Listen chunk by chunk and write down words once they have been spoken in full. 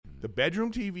The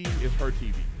bedroom TV is her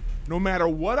TV. No matter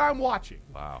what I'm watching.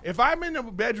 Wow. If I'm in the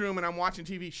bedroom and I'm watching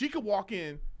TV, she could walk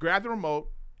in, grab the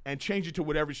remote, and change it to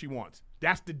whatever she wants.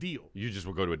 That's the deal. You just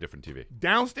will go to a different TV.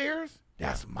 Downstairs,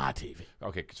 that's my TV.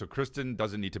 Okay, so Kristen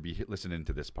doesn't need to be listening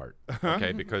to this part,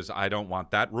 okay? Because I don't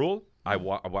want that rule. I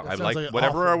like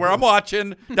whatever where I'm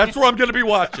watching. That's where I'm going to be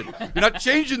watching. You're not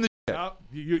changing the.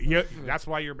 That's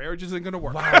why your marriage isn't going to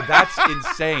work. Wow, that's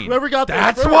insane. Whoever got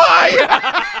that That's first.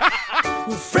 why.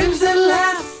 We're friends that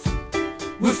laugh,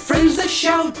 we're friends that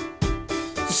shout.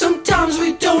 Sometimes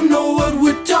we don't know what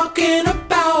we're talking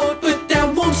about, but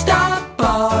that won't stop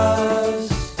us.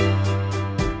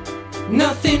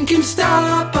 Nothing can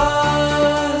stop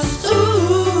us.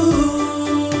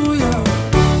 Ooh, yeah.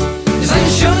 'Cause I can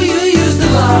show you use the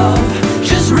love,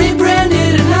 just rebrand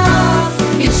it enough.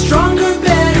 It's stronger,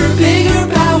 better, bigger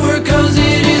power, 'cause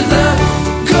it is the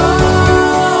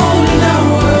golden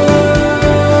hour.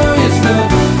 It's the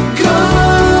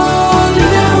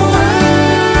golden hour.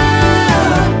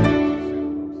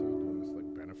 This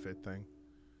like benefit thing.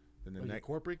 Then the Like a next,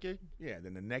 corporate gig? yeah.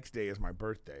 Then the next day is my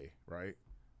birthday, right?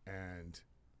 And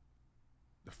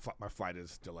my flight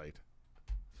is delayed,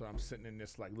 so I'm sitting in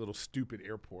this like little stupid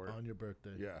airport On your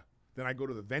birthday. Yeah. Then I go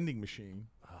to the vending machine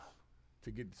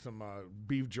to get some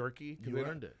beef jerky. You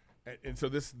earned it. And so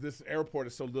this airport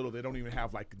is so little, they don't even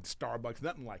have like Starbucks,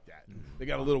 nothing like that. They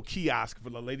got a little kiosk for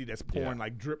the lady that's pouring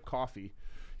like drip coffee.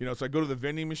 You know, so I go to the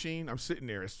vending machine. I'm sitting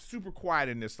there. It's super quiet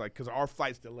in this, like, because our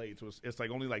flight's delayed. So it's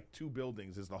like only like 2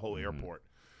 buildings is the whole airport.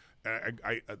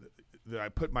 I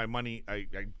put my money, I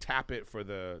tap it for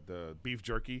the beef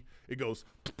jerky. It goes,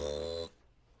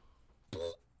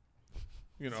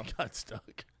 you know. Got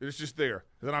stuck. It's just there.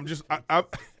 And then I'm just,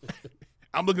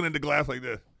 I'm looking at the glass like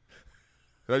this.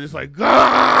 And I'm just like,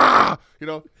 you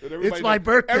know. It's my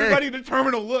birthday. Everybody in the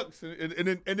terminal looks.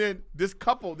 And then this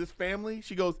couple, this family,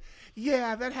 she goes,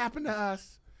 yeah, that happened to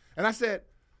us. And I said,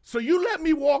 so you let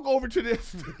me walk over to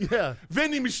this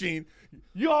vending machine.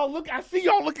 Y'all look, I see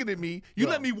y'all looking at me. You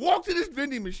let me walk to this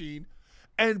vending machine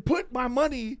and put my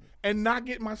money and not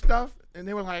get my stuff. And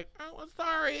they were like, oh, I'm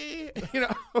sorry. You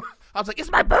know, I was like,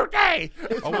 it's my birthday.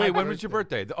 Oh, wait, when was your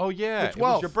birthday? Oh, yeah, it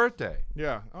was your birthday.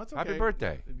 Yeah. Oh, it's okay. Happy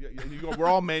birthday. You go, we're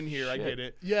all men here. I get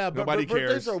it. Yeah, but nobody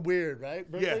birthdays cares. are weird, right?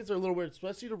 Birthdays are a little weird,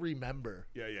 especially to remember.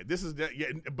 Yeah. This is that. Yeah,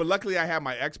 but luckily I have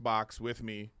my Xbox with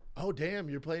me. Oh, damn,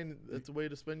 you're playing. That's a way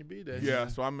to spend your B-day. Yeah,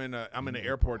 so I'm in the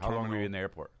airport How terminal. long were you in the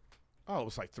airport? Oh, it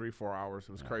was like 3-4 hours.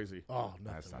 It was crazy. Oh,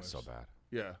 That's not so bad.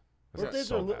 Yeah.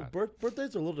 Birthdays are a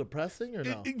little depressing, or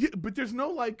no? But there's no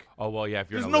like. Oh, well, yeah,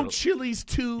 if you're There's in no a little... Chili's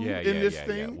too in this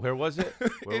thing. Yeah. Where was it? Where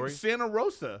were you? It's Santa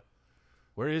Rosa.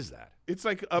 Where is that? It's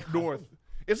like up north.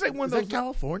 It's like one of Is those. that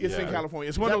California? It's in California.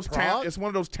 It's Is one of that those towns. Prague? It's one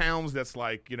of those towns that's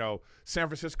like, you know, San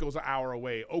Francisco's an hour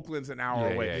away, Oakland's an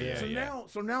hour away. Yeah.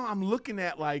 So now I'm looking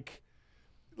at like,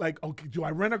 okay, do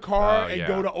I rent a car and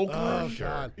go to Oakland? Oh,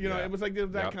 God. You know, Yeah. it was like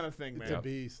that kind of thing, man. It's a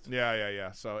beast.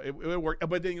 Yeah. So it worked.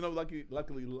 But then, you know,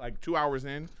 luckily, like 2 hours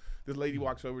in, this lady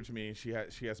walks over to me and she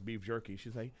has beef jerky.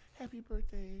 She's like, "Happy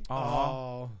birthday!"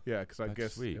 Oh, Yeah, because I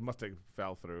guess sweet. it must have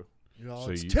fell through.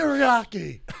 it's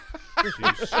teriyaki. So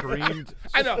you screamed.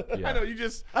 I know. Yeah. I know. You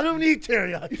just I don't need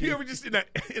teriyaki. you ever just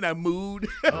in a mood.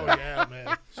 Oh yeah,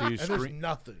 man. So you And there's screamed.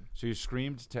 nothing. So you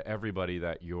screamed to everybody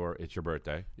that it's your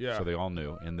birthday. Yeah. So they all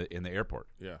knew in the airport.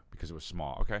 Yeah. Because it was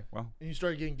small. Okay. Well. And you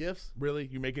started getting gifts. Really,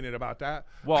 you making it about that?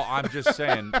 Well, I'm just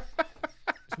saying.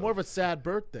 It's more of a sad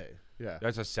birthday. Yeah.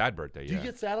 That's a sad birthday. Do Yeah. you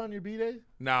get sad on your B-day?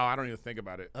 No, I don't even think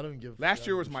about it. I don't give. Last I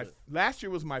year don't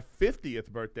was give my 50th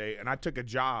birthday, and I took a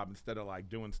job instead of like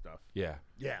doing stuff. Yeah.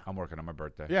 Yeah. I'm working on my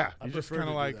birthday. Yeah, I you just prefer kind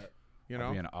of to do like, that. you I'll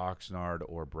know. be in Oxnard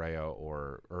or Brea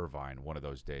or Irvine one of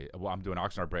those days. Well, I'm doing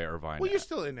Oxnard, Brea, Irvine. Well, you're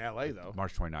still in LA though.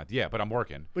 March 29th. Yeah, but I'm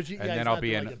working. But you and guys then I'll not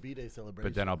be do in. like a B-day celebration.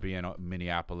 But then I'll be in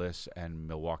Minneapolis and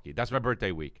Milwaukee. That's my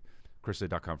birthday week.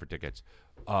 Chrisley.com for tickets.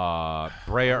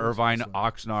 Brea, Irvine,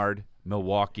 Oxnard,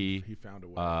 Milwaukee, He found a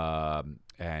way.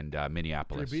 and For your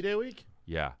Minneapolis. B-day week.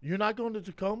 Yeah. You're not going to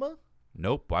Tacoma?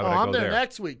 Nope. Why Oh, would I I'm go there there?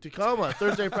 next week. Tacoma,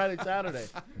 Thursday, Friday, Saturday.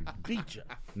 Beat you.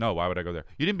 No, why would I go there?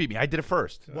 You didn't beat me. I did it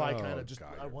first. Well, I kind of just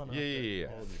I won. Yeah.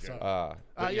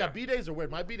 Sorry. Yeah, B-days are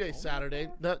weird. My B-day's Saturday.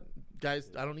 Guys,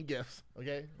 I don't need gifts.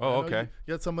 Okay. Oh, I know okay.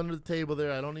 You got some under the table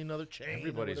there. I don't need another chain. or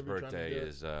Everybody's whatever you're trying to birthday do.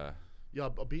 is Yeah,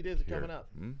 B-days are coming up.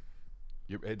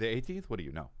 the 18th. What do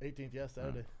you know? 18th, yeah,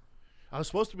 Saturday. I was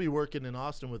supposed to be working in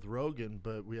Austin with Rogan,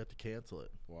 but we had to cancel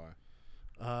it.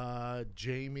 Why?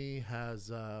 Jamie has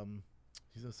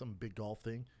he's at some big golf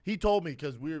thing. He told me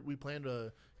because we planned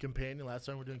a companion last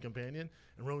time we were doing companion,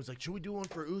 and Rogan's like, "Should we do one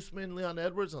for Usman, Leon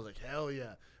Edwards?" And I was like, "Hell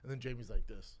yeah!" And then Jamie's like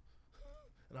this,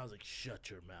 And I was like, shut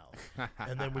your mouth.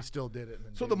 And then we still did it. And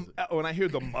then So when I hear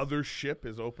the Mothership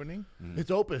is opening,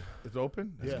 it's open. it's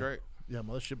open. That's great. Yeah,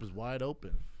 Mothership is wide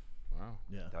open. Wow.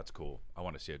 Yeah. That's cool. I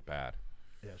want to see it bad.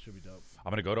 Yeah, it should be dope. I'm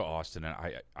gonna go to Austin, and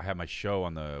I have my show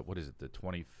on the the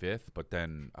 25th. But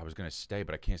then I was gonna stay,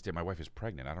 but I can't stay. My wife is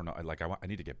pregnant. I don't know. I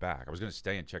need to get back. I was gonna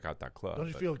stay and check out that club. Don't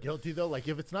you feel guilty though? Like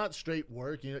if it's not straight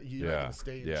work, you're not gonna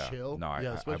stay and chill. No,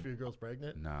 especially if your girl's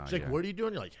pregnant. No, she's like, what are you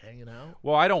doing? You're like hanging out.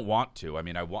 Well, I don't want to. I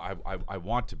mean, I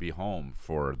want to be home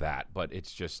for that, but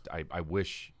it's just I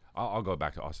wish I'll go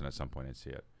back to Austin at some point and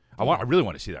see it. I really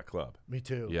want to see that club. Me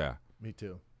too. Yeah. Me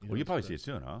too. Well, you probably see it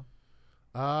soon, huh?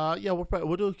 Yeah, we'll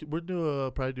probably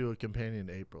do a companion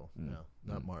in April.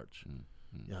 Not March.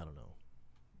 Yeah, I don't know.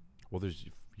 Well, there's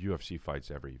UFC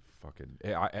fights every fucking.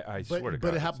 I swear to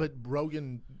but God. but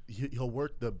Rogan, he'll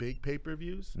work the big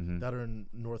pay-per-views that are in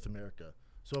North America.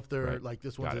 So if they're like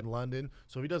this one's in London,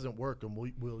 so if he doesn't work them,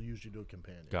 we'll usually do a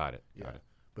companion. Got it.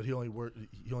 But he only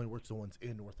works the ones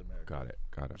in North America. Got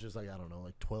it. Which is like I don't know,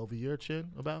 like 12 a year, Chin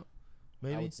about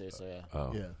maybe. I would say so. Yeah.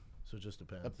 Oh. Yeah. So it just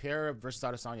depends. The pair versus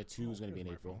Adesanya 2 is going to be in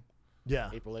April. Yeah.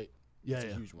 April 8th. Yeah,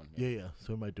 It's a huge one. Yeah.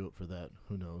 So we might do it for that.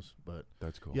 Who knows? But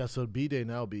That's cool. yeah. So B-Day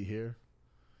now will be here,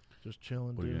 just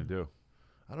chilling. What are you gonna do?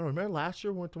 I don't know. Remember last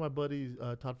year we went to my buddy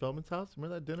Todd Feldman's house.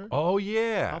 Remember that dinner? Oh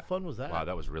yeah. How fun was that? Wow,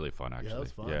 that was really fun actually. Yeah, that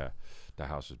was fun. Yeah. The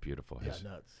house was beautiful. Yeah,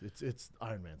 nuts. It's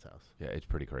Iron Man's house. Yeah, it's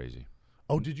pretty crazy.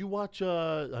 Oh, did you watch?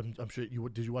 I'm sure you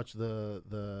did. You watch the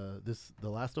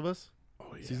Last of Us?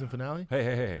 Oh yeah. Season finale?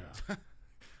 Hey.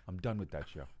 I'm done with that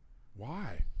show.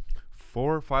 Why?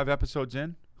 4 or 5 episodes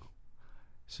in,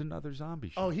 it's another zombie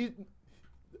show. Oh, it's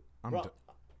I'm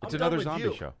another done with zombie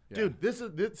you. show. Dude. This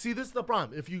is the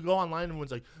problem. If you go online,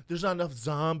 everyone's like, "There's not enough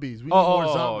zombies. We need more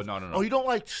zombies." No. Oh, you don't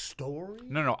like story?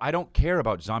 No, I don't care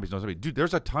about zombies. No zombies, dude.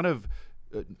 There's a ton of.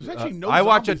 There's actually no I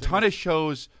watch a zombies in ton this. of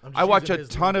shows. I'm just I watch using a his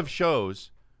ton lingo. of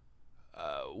shows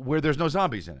where there's no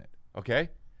zombies in it. Okay.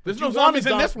 There's You no want zombies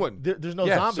in this one. There's no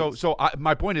Yeah. zombies. So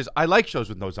my point is, I like shows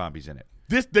with no zombies in it.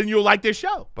 Then you'll like this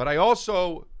show. But I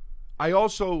also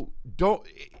don't.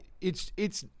 It's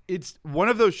one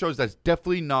of those shows that's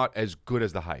definitely not as good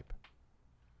as the hype.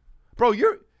 Bro,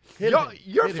 you're Hit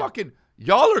fucking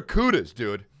y'all are kudas,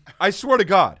 dude. I swear to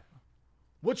God.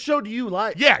 What show do you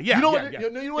like? Yeah. You know what? yeah. You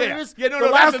know what it is? Yeah,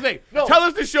 no, that's the thing. Tell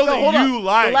us the show that hold on. you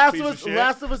like. The Last piece of of Us. shit.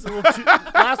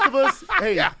 Last of Us.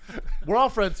 Hey, we're all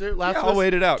friends here. Last of I'll Us.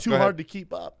 wait it out. Too Go hard ahead. to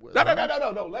keep up with.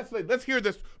 No. Let's hear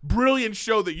this brilliant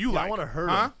show that you like. I wanna hear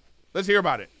huh? him. Let's hear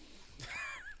about it.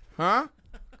 Huh?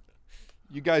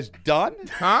 You guys done?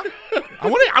 Huh?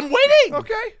 I'm waiting.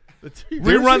 Okay.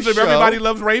 Reruns There's a of show. Everybody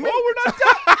Loves Raymond. Oh, we're not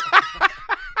done.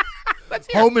 Let's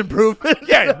hear. Home Improvement.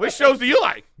 Yeah. Which shows do you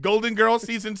like? Golden Girls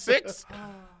season 6.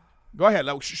 Go ahead.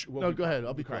 No, go ahead.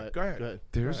 I'll be quiet. Go ahead.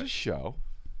 There's a show.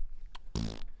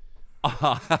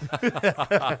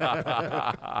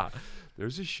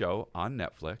 There's a show on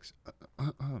Netflix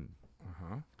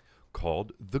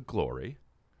called The Glory.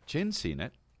 Chin's seen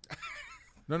it.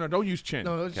 No, don't use chin.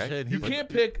 No, that's Okay. shit. You can't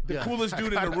pick the Yeah. coolest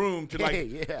dude in the room to like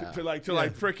to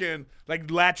freaking like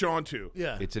latch onto.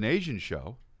 Yeah. It's an Asian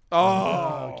show.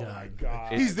 Oh, God. my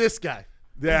God. He's this guy.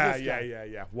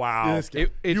 Yeah. Wow. This guy.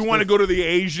 You want to go to the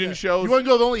Asian shows? You want to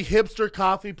go to the only hipster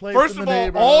coffee place First in of the all,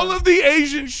 neighborhood? all of the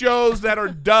Asian shows that are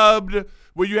dubbed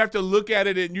where you have to look at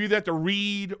it and you either have to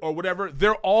read or whatever,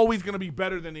 they're always going to be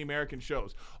better than the American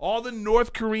shows. All the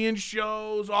North Korean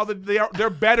shows, they're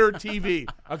better TV.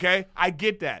 Okay, I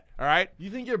get that. All right. You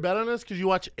think you're better than us because you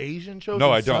watch Asian shows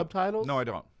No, with I don't. subtitles? No, I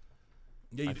don't.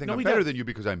 Yeah, I think I'm better than you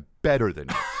because I'm better than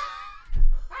you.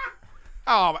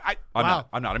 Oh, I'm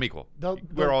not. I'm equal.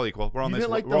 We're all equal. We're on You this.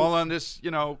 didn't like we're all on this,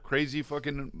 crazy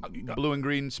fucking blue and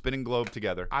green spinning globe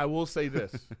together. I will say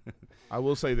this.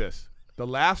 The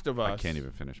Last of Us. I can't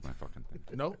even finish my fucking thing.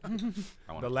 No. I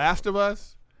wanna- The Last of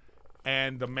Us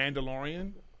and The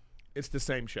Mandalorian, it's the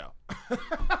same show.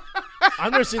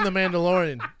 I've never seen The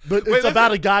Mandalorian, but Wait, it's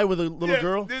about listen. a guy with a little Yeah,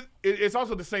 girl. It's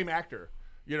also the same actor.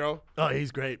 Oh,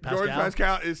 he's great. Pascal. George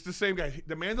Pascal is the same guy.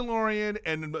 The Mandalorian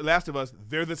and The Last of Us,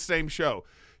 they're the same show.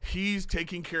 He's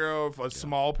taking care of a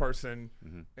small person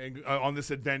and, on this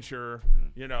adventure.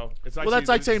 It's Well, that's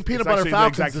like saying Peanut Butter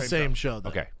Falcon's the same show. show. Though.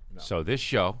 Okay, so this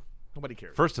show. Nobody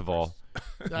cares. First of all,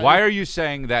 why are you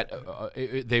saying that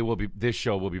these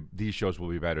shows will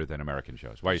be better than American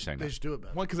shows? Why are you saying They that? should do it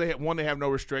better. One, because they have no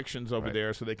restrictions over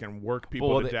there, so they can work people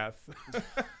Well, to they- death.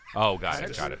 Oh, got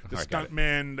it. The All right, got it.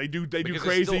 stuntmen, they do Because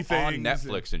crazy it's still things. on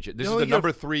Netflix and shit. This is only the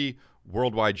number 3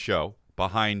 worldwide show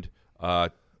behind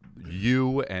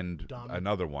You and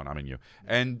another one. I'm in You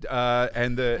and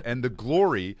the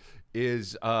Glory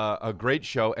is a great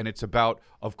show, and it's about,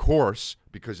 of course,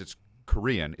 because it's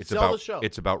Korean. It's Sell the show.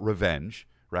 it's about revenge,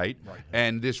 right?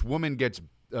 And this woman gets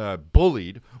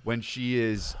bullied when she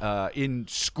is in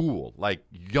school, like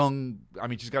young. I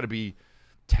mean, she's got to be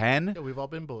 10. Yeah, we've all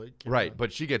been bullied. Right,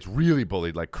 but she gets really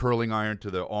bullied, like curling iron to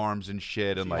the arms and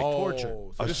shit, and like torture.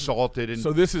 assaulted. And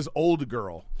So this is old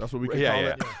girl. That's what we can call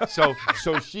it.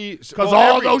 So she Because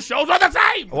all those shows are the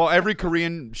same. Well, every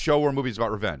Korean show or movie is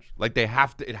about revenge. Like they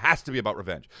have to. It has to be about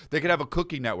revenge. They could have a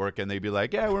cooking network and they'd be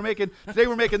like, "Yeah, today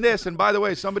we're making this, and by the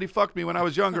way, somebody fucked me when I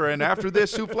was younger, and after this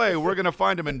souffle, we're gonna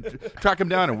find him and track him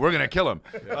down, and we're gonna kill him."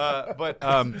 But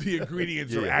the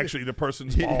ingredients are actually the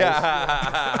person's balls.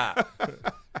 yeah.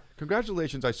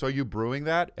 Congratulations! I saw you brewing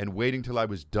that and waiting till I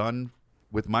was done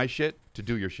with my shit to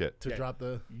do your shit. To drop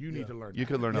the. You need to learn. You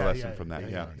could learn a lesson from that.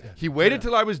 Yeah. yeah. He waited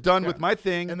till I was done with my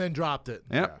thing, And then dropped it.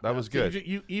 that was good.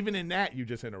 You even in that, you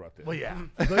just interrupted. Well, yeah.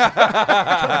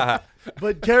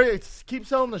 But Carrie, keep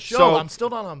selling the show. So- I'm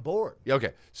still not on board.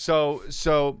 Okay, so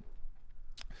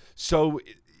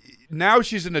now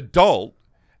she's an adult,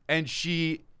 and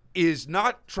she is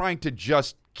not trying to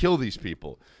just kill these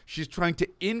people. She's trying to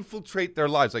infiltrate their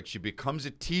lives. Like she becomes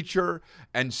a teacher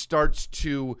and starts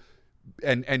to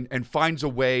and finds a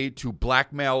way to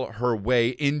blackmail her way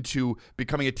into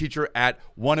becoming a teacher at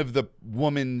one of the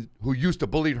women who used to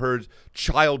bully her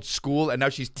child's school, and now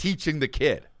she's teaching the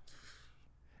kid.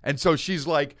 And so she's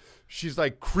like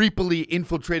creepily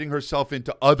infiltrating herself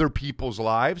into other people's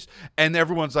lives, and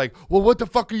everyone's like, "Well, what the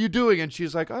fuck are you doing?" And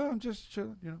she's like, "Oh, I'm just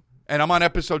chilling, you know." And I'm on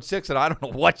episode 6, and I don't know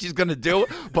what she's gonna do,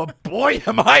 but boy,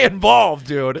 am I involved,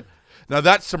 dude. Now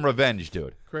that's some revenge,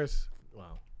 dude. Chris.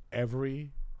 Wow.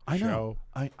 Every I know.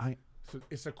 show, I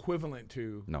it's equivalent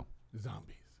to no.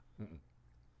 zombies.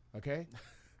 Okay,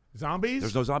 zombies.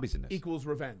 There's no zombies in this. Equals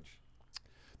revenge.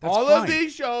 That's All fine. of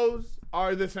these shows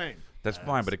are the same. That's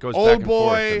fine, but it goes back Old and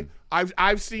boy. forth.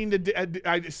 I've seen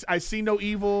I see no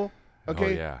evil. Okay. Oh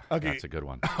yeah, Okay. that's a good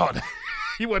one.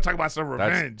 You want to talk about some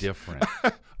That's revenge? different.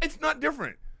 It's not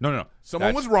different. No. Someone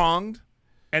That's- was wronged,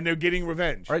 and they're getting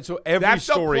revenge. All right, so every That's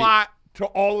story. the plot to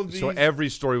all of these. So every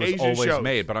story was Asian always shows.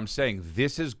 made, but I'm saying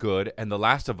this is good, and The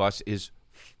Last of Us is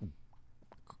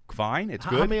fine. It's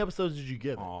How good. many episodes did you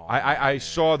give it? I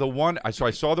saw the one. I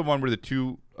saw the one where the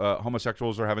two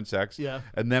homosexuals are having sex. Yeah.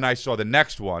 And then I saw the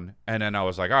next one, and then I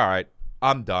was like, all right,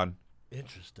 I'm done.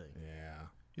 Interesting. Yeah.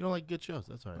 You don't like good shows.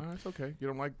 That's all right. It's okay. You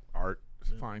don't like art.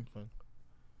 It's fine.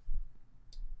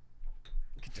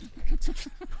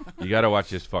 You got to watch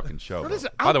this fucking show. listen,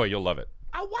 bro. By the way, you'll love it.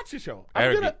 I'll watch the show.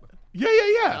 Eric,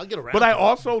 Yeah. I'll get around But to I it.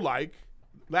 also like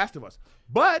Last of Us.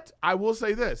 But I will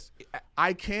say this.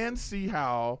 I can see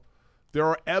how there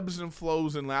are ebbs and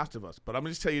flows in Last of Us. But I'm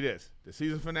going to just tell you this. The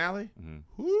season finale,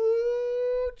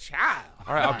 whoo, child.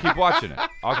 All right, I'll keep watching it.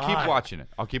 I'll keep watching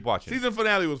it. Season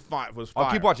finale was fine.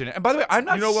 I'll keep watching it. And by the way, I'm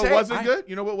not You know what saying wasn't good?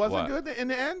 You know what wasn't What? good in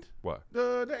the end? What?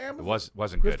 The Amazon. It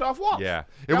wasn't good. Christoph Waltz. Yeah.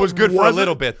 It That was good for a wasn't-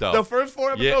 little bit, though. The first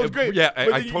 4 episodes Yeah, was great. yeah,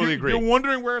 But I totally agree. You're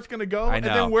wondering where it's going to go, I and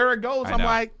know. then where it goes, I I'm know.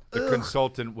 like, the ugh.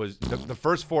 consultant was the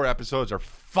first 4 episodes are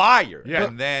fire. Yeah.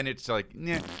 And then it's like,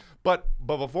 yeah. But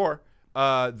before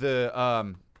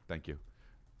thank you.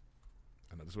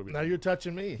 I know this is what we Now you're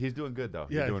touching me. He's doing good though.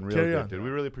 Yeah, You're doing really carry good, on. dude. We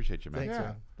really appreciate you, man. Thanks, Yeah.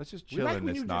 man. Let's just We chill like in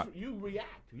when this you not. you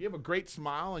react. You have a great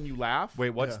smile and you laugh. Wait,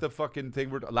 what's Yeah. the fucking thing?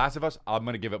 Last of Us. I'm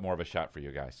gonna give it more of a shot for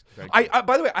you guys. Thank I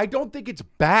by the way, I don't think it's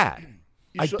bad.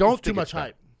 I don't Too think much it's bad.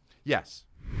 hype. Yes.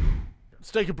 Let's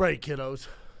take a break, kiddos.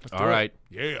 All right.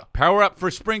 Yeah. Power up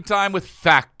for springtime with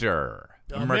Factor.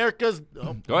 America's.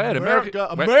 Go ahead, America.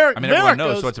 America. I mean, everyone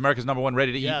knows, so it's America's #1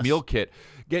 ready-to-eat Yes. meal kit.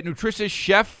 Get nutritious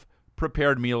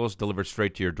chef-prepared meals delivered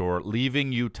straight to your door,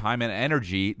 leaving you time and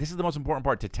energy. This is the most important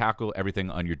part, to tackle everything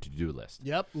on your to-do list.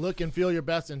 Yep. Look and feel your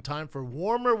best in time for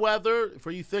warmer weather for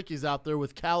you thickies out there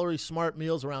with calorie-smart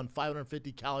meals around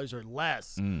 550 calories or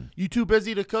less. You too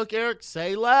busy to cook, Eric?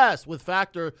 Say less. With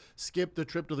Factor, skip the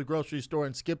trip to the grocery store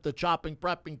and skip the chopping,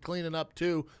 prepping, cleaning up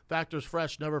too. Factor's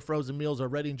fresh, never frozen meals are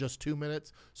ready in just 2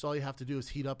 minutes, so all you have to do is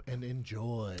heat up and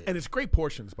enjoy. And it's great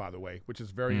portions, by the way, which is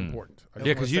very important. I just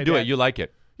Yeah, wanna because you say do that. it. You like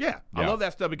it. Yeah, I Yeah. love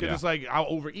that stuff because Yeah. it's like I'll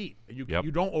overeat. You Yep.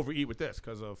 you don't overeat with this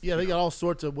because of Yeah, they got all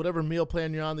sorts of whatever meal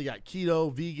plan you're on. They got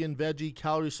keto, vegan, veggie,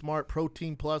 calorie smart,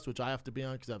 protein plus, which I have to be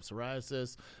on because I have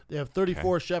psoriasis. They have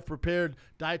 34 chef prepared,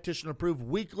 dietitian approved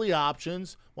weekly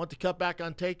options. Want to cut back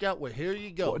on takeout? Well, here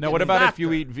you go. Now, Get what about if Factor.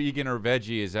 you eat vegan or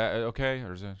veggie? Is that okay?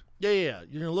 Or is that? Yeah.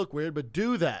 You're gonna look weird, but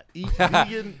do that. Eat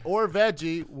vegan or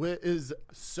veggie is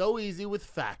so easy with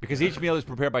Factor. Because each meal is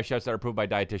prepared by chefs that are approved by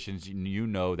dietitians. You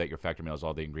know that your Factor meal has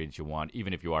all the ingredients you want,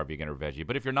 even if you are vegan or veggie.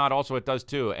 But if you're not, also it does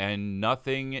too. And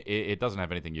it doesn't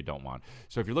have anything you don't want.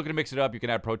 So if you're looking to mix it up, you can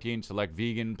add protein, select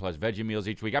vegan plus veggie meals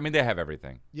each week. I mean, they have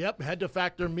everything. Yep. Head to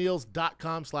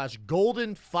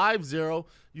factormeals.com/golden50.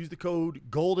 Use the code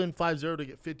golden50 to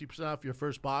get 50% off your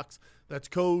first box. That's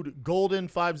code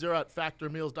golden50 at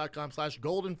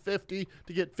factormeals.com/golden50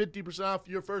 to get 50% off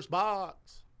your first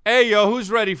box. Hey, yo,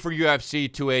 who's ready for UFC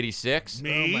 286?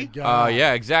 Me? Oh, my God.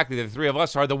 Yeah, exactly. The three of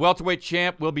us are. The welterweight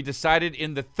champ will be decided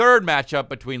in the third matchup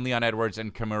between Leon Edwards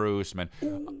and Kamaru Usman. Who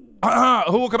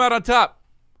will come out on top?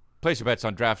 Place your bets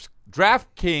on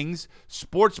DraftKings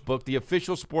Sportsbook, the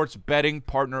official sports betting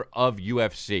partner of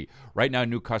UFC. Right now,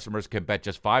 new customers can bet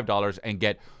just $5 and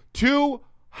get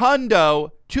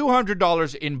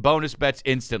 $200 in bonus bets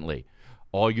instantly.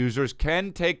 All users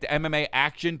can take the MMA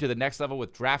action to the next level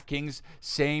with DraftKings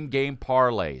same-game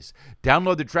parlays.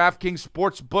 Download the DraftKings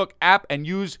Sportsbook app and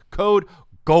use code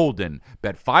GOLDEN.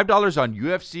 Bet $5 on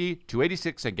UFC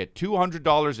 286 and get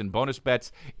 $200 in bonus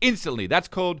bets instantly. That's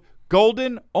code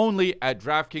GOLDEN only at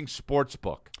DraftKings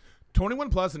Sportsbook. 21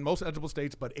 plus in most eligible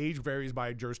states, but age varies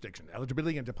by jurisdiction.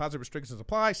 Eligibility and deposit restrictions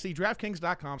apply. See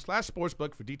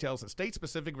DraftKings.com/sportsbook for details and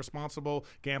state-specific responsible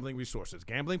gambling resources.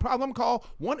 Gambling problem? Call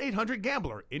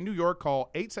 1-800-GAMBLER. In New York,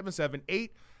 call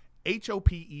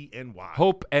 877-8-HOPENY.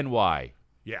 Hope NY.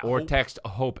 Yeah. Or Hope. text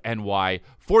Hope NY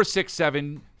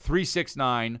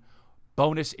 467-369.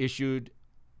 Bonus issued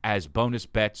as bonus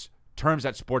bets. Terms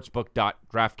at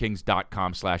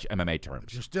sportsbook.draftkings.com/MMA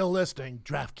terms. You're still listening,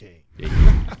 DraftKings.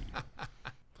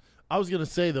 I was going to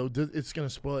say, though, it's going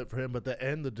to spoil it for him, but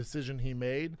the decision he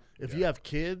made, if you have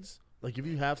kids, like if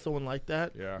you have someone like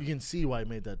that, you can see why he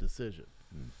made that decision.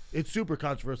 It's super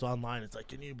controversial online. It's like,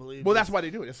 can you believe Well, this? that's why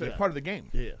they do it. It's a part of the game.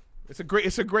 Yeah. It's a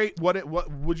great what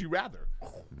would you rather?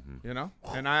 You know?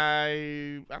 And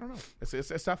I don't know. It's a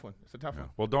tough one. It's a tough one.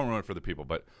 Well, don't ruin it for the people,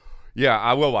 but yeah,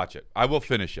 I will watch it. I will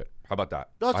finish it. How about that?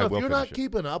 Also, I if will you're finish not it.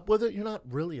 keeping up with it, you're not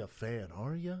really a fan,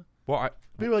 are you? Well,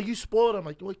 People are like, you spoiled it. I'm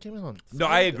like, what came in on? no,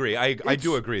 I agree. I It's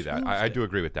do agree that. I Tuesday. do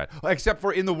agree with that. Except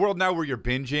for in the world now where you're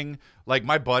binging, like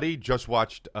my buddy just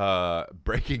watched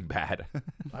Breaking Bad.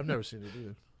 I've never seen it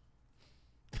either.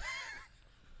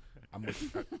 I'm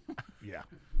with yeah.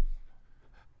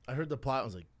 I heard the plot. I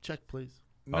was like, check, please.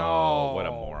 No. Oh, what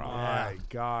a moron. My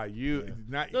God. You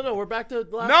not No, we're back to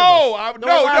the last No, of us.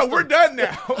 no, we're done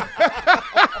now.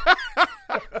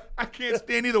 I can't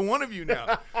stand either one of you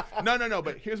now. No.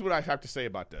 But here's what I have to say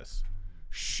about this: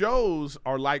 shows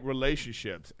are like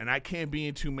relationships, and I can't be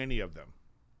in too many of them.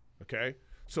 Okay,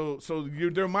 so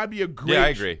there might be a great. Yeah, I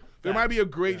agree. There might be a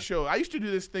great show. I used to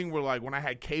do this thing where, like, when I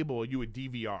had cable, you would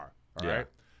DVR. All right.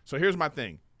 So here's my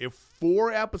thing: if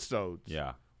 4 episodes,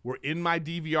 were in my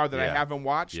DVR that I haven't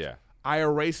watched, I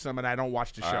erase them and I don't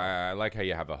watch the show. I like how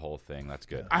you have a whole thing. That's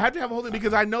good. I have to have a whole thing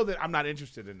because I know that I'm not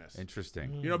interested in this.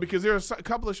 Interesting. You know, because there's a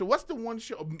couple of shows. What's the one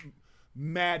show?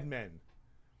 Mad Men.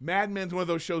 Mad Men's one of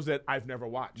those shows that I've never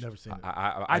watched. Never seen it.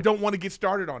 I don't want to get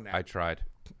started on that. I tried.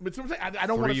 But sometimes I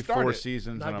don't want to start 3-4 it.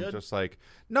 seasons, Not and I'm good? just like,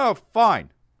 no, fine.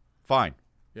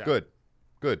 Yeah. Good.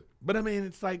 But I mean,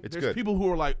 it's like It's there's good. people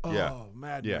who are like, oh, Yeah.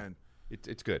 Mad Yeah. Men.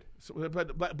 It's good. So,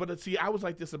 but see, I was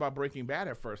like this about Breaking Bad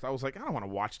at first. I was like, I don't want to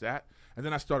watch that, and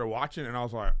then I started watching, and I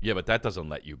was like, Yeah, but that doesn't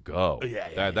let you go.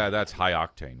 That's high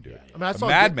octane, dude. I mean, I saw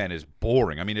Mad Men is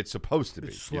boring. I mean, it's supposed to be.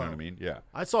 It's You know slow. what I mean? Yeah.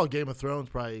 I saw Game of Thrones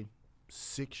probably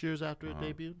 6 years after it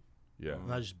debuted. Yeah.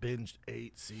 And I just binged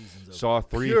 8 seasons of Saw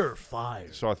 3 pure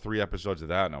fire. Saw 3 episodes of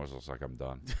that, and I was just like, I'm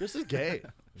done. This is gay,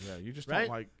 yeah, you just right?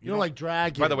 don't like you don't like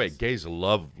dragons. By the way, gays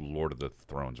love Lord of the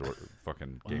Thrones or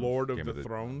fucking Game Lord of Game the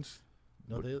Thrones,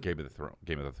 No, they, Game of the Thrones.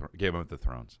 Game of the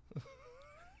Thrones.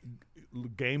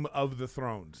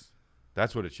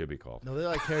 That's what it should be called. no, they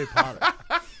like Harry Potter.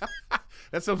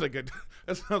 That sounds like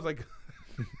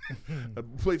a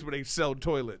place where they sell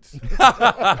toilets.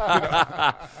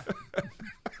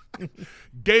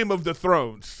 Game of the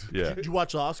Thrones. Yeah. Did you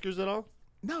watch the Oscars at all?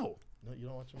 No, No, you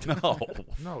don't watch them.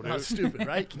 No. no, Not dude. stupid,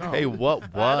 right? No. Hey, what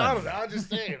I won? don't know. I'm just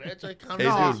saying, man. It's like Hey,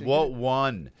 dude, what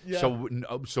won? Yeah.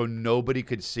 So nobody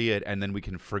could see it, and then we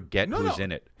can forget who's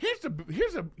in it.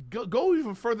 Go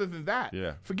even further than that.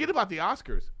 Yeah. Forget about the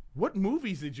Oscars. What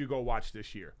movies did you go watch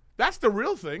this year? That's the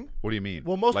real thing. What do you mean?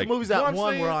 Well, most Like- of the movies You know that what I'm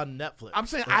won saying? were on Netflix. I'm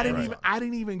saying I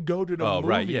didn't even go to the Oh, movies.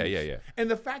 right. Yeah. And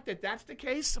the fact that that's the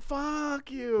case, fuck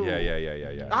you.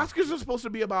 Yeah. Oscars are supposed to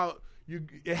be about you.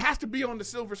 It has to be on the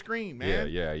silver screen, man.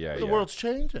 Yeah. The world's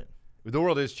changing. The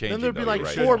world is changing. Then there'd be though, like you're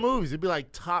right. 4 movies. It'd be like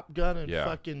Top Gun and Yeah.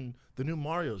 fucking the new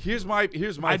Mario. Here's my.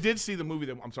 I did see the movie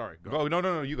that. I'm sorry. Go. Oh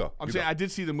no, you go. I'm You saying go. I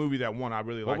did see the movie that won. I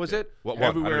really liked What was it? What? I don't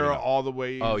Everywhere, even know. all the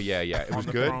way. Oh yeah. It was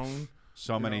good.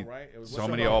 So many, right? It was- so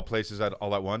what's many it all about? places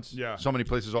all at once. Yeah. So many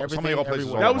places, so many Everything, all places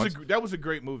everywhere. all That at was once. that was a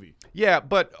great movie. Yeah,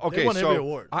 but okay. won so every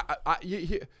award.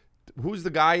 who's the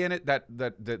guy in it that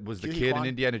was the Cutie kid in Kwan?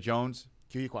 Indiana Jones?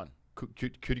 Q-Quan.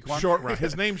 Cutie Kwan? Short Round.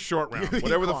 His name's Short Round.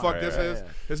 Whatever the fuck this is.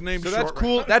 His name's So Short that's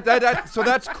cool. Round. So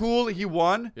that's cool. He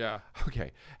won. Yeah.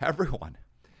 Okay, everyone.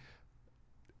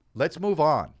 Let's move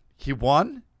on. He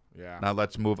won. Yeah. Now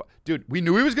let's move on. Dude, we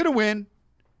knew he was gonna win.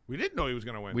 We didn't know he was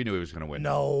gonna win. We knew he was gonna win.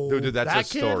 No, dude, that's that a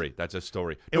kid? story. That's a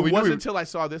story. It No, we knew wasn't he- until I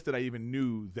saw this that I even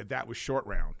knew that was Short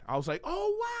Round. I was like,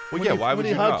 oh wow. Well, yeah. Why when would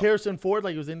he you hugged know? Harrison Ford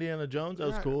like it was Indiana Jones, that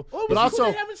was cool. Oh, but cool. also,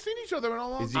 They haven't seen each other in a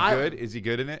long Is he time. good? Is he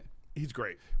good in it? He's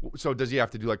great. So does he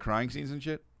have to do like crying scenes and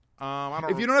shit? I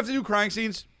don't. If you don't have to do crying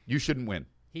scenes, you shouldn't win.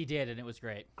 He did, and it was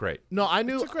great. Great. no, I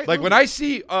knew. It's a great Like movie. when I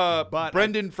see But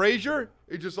Brendan Fraser,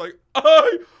 it's just like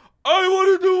I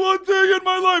want to do one thing in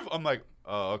my life. I'm like,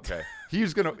 oh okay.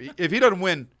 He's gonna if he doesn't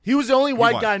win, He was the only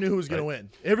white won, guy I knew who was going to right?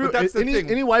 win. But that's the thing.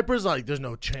 Any white person's like, there's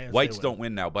no chance. whites they don't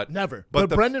win now. But Never. But But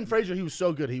the- Brendan Fraser, he was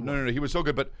so good. He won. No. He was so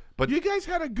good. But you guys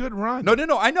had a good run. no.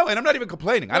 I know, and I'm not even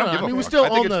complaining. I don't No, give I a mean, we fuck. still I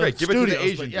think own it's the great. Give it to the studios,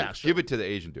 Asian but yeah, dude. sure. Give it to the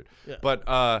Asian dude. Yeah.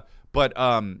 But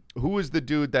who was the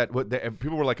dude that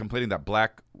people were like complaining that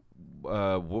black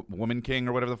woman king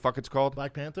or whatever the fuck it's called?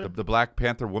 Black Panther? The Black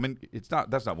Panther woman. It's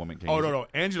not. That's not woman king. Oh is no it? no.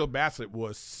 Angela Bassett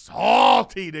was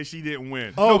salty that she didn't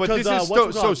win. Oh, No, but 'cause, this is what's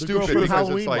it so called? The girl stupid from because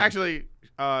Halloween it's like Actually,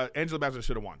 Angela Bassett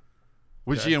should have won.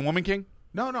 was she in Woman King?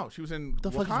 No, she was in What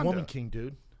the fuck Wakanda. is Woman King,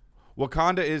 dude?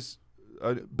 Wakanda is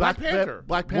Black Panther.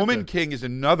 Black Panther. Woman King is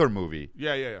another movie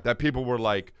Yeah. that people were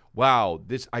like, "Wow,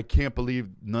 this I can't believe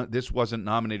this wasn't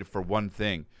nominated for one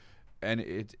thing."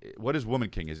 And what is Woman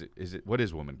King? Is it what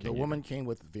is Woman King? The Woman King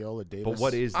with Viola Davis. But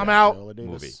what is I'm that out. Viola Davis.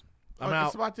 movie? I'm out.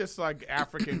 It's about this like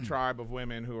African tribe of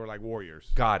women who are like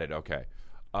warriors. Got it. Okay.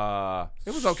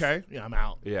 It was okay. Yeah, I'm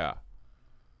out. Yeah.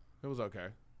 It was okay.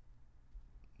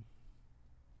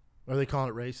 Are they calling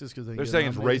it racist because They're saying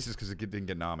it's racist because it didn't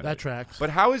get nominated. That tracks.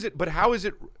 But how is it?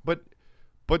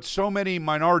 But so many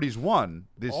minorities won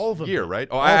this All of them year, did. right?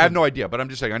 Oh, All I of have them. no idea. But I'm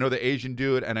just saying. I know the Asian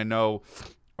dude, and I know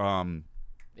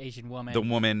Asian woman. the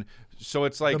woman. So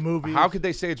it's like, The movies. how could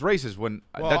they say it's racist when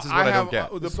Well, that's just what I don't get?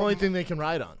 It's the only thing they can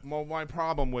ride on. Well, my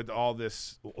problem with all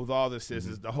this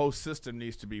is the whole system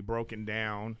needs to be broken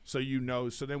down. So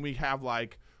so then we have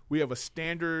a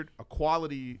standard, a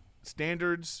quality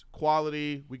standards,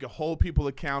 quality. We can hold people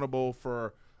accountable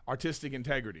for artistic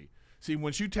integrity. See,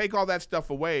 once you take all that stuff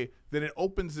away, then it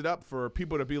opens it up for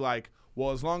people to be like,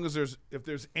 well, as long as if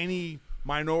there's any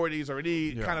minorities or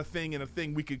any kind of thing in a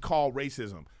thing we could call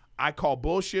racism. I call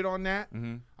bullshit on that.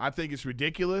 I think it's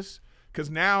ridiculous because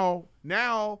now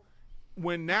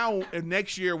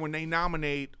next year when they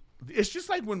nominate, it's just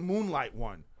like when Moonlight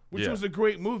won, which Yeah. was a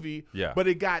great movie, Yeah. but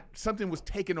something was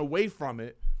taken away from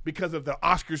it because of the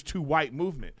Oscars too white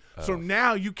movement. So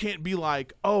now you can't be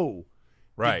like, oh,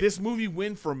 Right. did this movie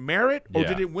win for merit or Yeah.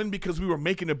 did it win because we were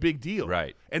making a big deal?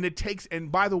 Right.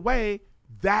 And by the way,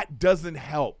 that doesn't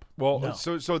help. Well, No.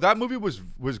 so that movie was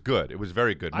good. It was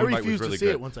very good. I Moonlight was refused to really see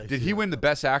good. it once I Did see he it. win the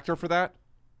best actor for that?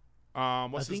 What's I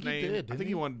his think he name? did, I didn't think he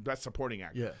he? won Best Supporting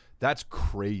Actor. Yeah. That's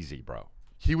crazy, bro.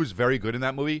 He was very good in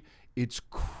that movie. It's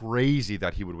crazy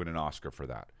that he would win an Oscar for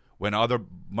that. When other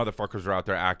motherfuckers are out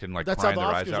there acting like That's crying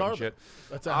how their the eyes Oscars out are, and shit.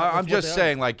 That's I'm what just they are.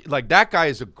 saying, like that guy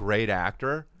is a great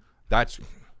actor. That's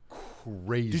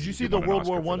crazy. Did you to see the win an World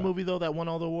Oscar War for One that. movie though that won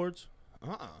all the awards?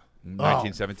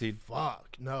 1917.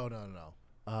 Fuck. No.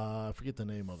 I forget the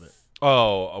name of it.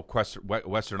 Oh,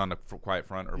 Western on the Quiet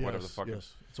Front or whatever the fuck.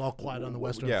 Yes. It's all quiet on the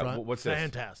Western Yeah. Front. What's this?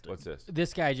 Fantastic. What's this?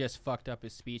 This guy just fucked up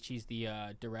his speech. He's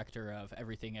the director of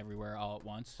Everything Everywhere All at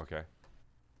Once. Okay.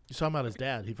 He's talking about his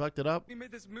dad. He fucked it up. We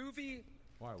made this movie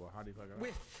Why? Well, how do you fuck it up?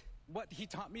 with what he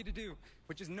taught me to do,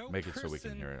 which is no Make it person. so we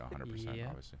can hear it 100%. Yeah.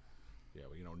 Obviously. Yeah,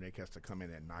 well, Nick has to come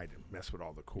in at night and mess with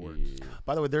all the chords.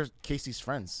 By the way, they're Casey's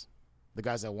friends, the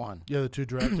guys that won. Yeah, the two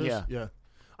directors. Yeah.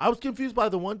 I was confused by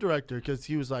the one director because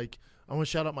he was like, I want to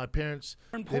shout out my parents.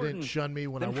 They Important didn't shun me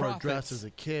when I than wore a dress profits. as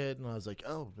a kid. And I was like,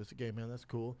 oh, that's a gay man. That's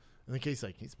cool. And then Casey's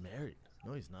like, he's married.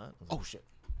 No, he's not. I was Oh like, shit!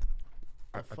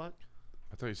 the fuck?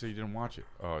 I thought you said you didn't watch it.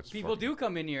 Oh, it's People fucking- do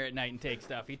come in here at night and take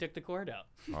stuff. He took the cord out.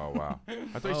 Oh wow.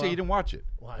 I thought you said you didn't watch it.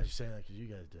 Why are you saying that? Because you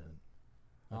guys didn't.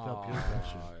 I felt peer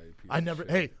pressure.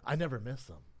 I never miss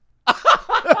them.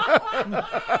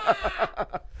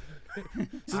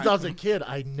 Since I was a kid,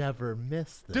 I never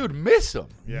missed them. Dude, miss him.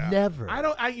 Yeah. Never.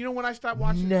 When I stopped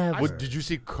watching. Never. I- What, did you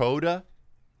see Coda?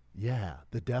 Yeah,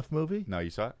 the Deaf movie. No, you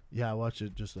saw it? Yeah, I watched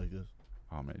it just like this.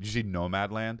 Oh man, did you see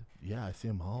Nomadland? Yeah, I see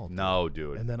them all. No,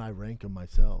 dude. And then I rank them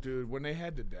myself. Dude, when they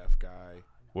had the deaf guy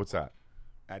What's that?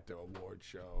 at the award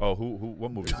show. Oh, who?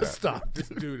 What movie is that? Stop. This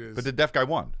dude is. But the deaf guy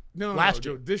won. no, last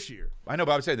dude, this year. I know,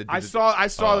 but I was saying that. I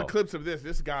saw the Oh. clips of this.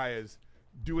 This guy is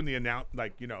doing the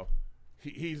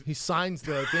He signs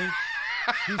the thing.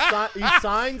 He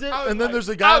signs it, I was and then like- there's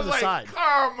a guy I on was the like, side.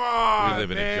 Come on, We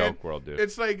live in a man. joke world, dude.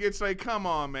 It's like, come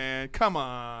on, man, come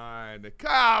on.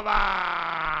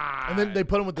 And then they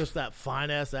put him with that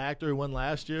fine ass actor who won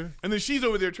last year. And then she's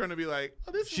over there trying to be like,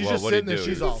 oh, this She's Well, just what'd he sitting there. do?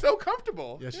 She's is all. so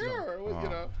comfortable. Yeah, she's yeah, all- well, you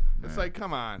know, Oh, it's like,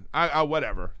 come on, I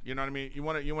whatever. You know what I mean? You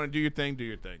want to do your thing, do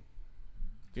your thing.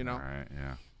 You know? All right,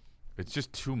 yeah. It's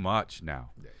just too much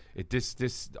now. This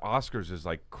Oscars is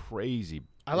like crazy.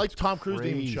 I like It's Tom Cruise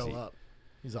didn't even crazy. show up.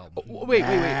 He's all. Wait,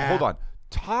 hold on.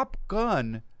 Top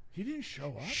Gun He didn't show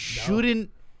up. shouldn't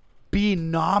be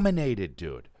nominated,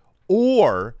 dude.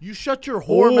 Or You shut your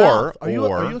whore mouth. Are you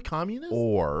or- a communist?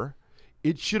 Or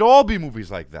it should all be movies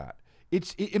like that.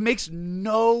 It makes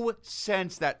no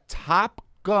sense that Top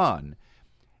Gun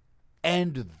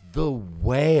and The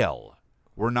Whale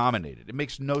were nominated. It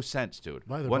makes no sense, dude.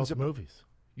 Why? They're One's both movies.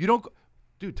 You don't,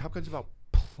 dude. Top Gun's about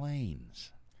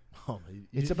planes. Oh,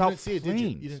 It's you about didn't see it, did planes.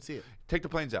 you? You didn't see it. Take the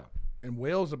planes out. And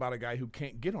Whale's about a guy who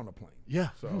can't get on a plane. Yeah.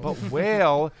 So But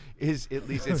Whale is at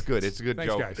least it's good. It's a good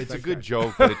Thanks, joke. guys. It's Thanks, a good guys.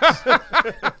 joke,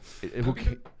 but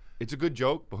it's a good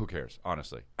joke. But who cares?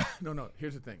 Honestly, no.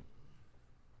 Here's the thing.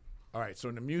 All right, so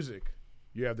in the music,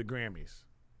 you have the Grammys,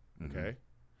 okay,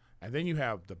 and then you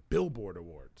have the Billboard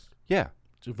Awards. yeah,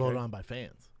 To vote on by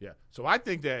fans. Yeah. So I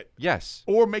think that, yes,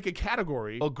 or make a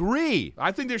category. agree.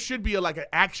 I think there should be like an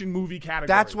action movie category.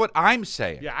 That's what I'm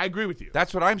saying. Yeah, I agree with you.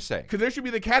 That's what I'm saying. Because there should be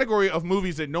the category of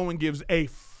movies that no one gives a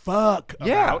fuck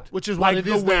Yeah. about. Which is like what it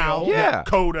The is now. Whale, Yeah.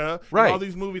 Coda, Right. and all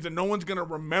these movies that no one's going to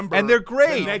remember. And they're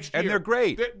great. the next And year. they're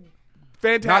great.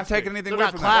 Fantastic. Not taking anything They're away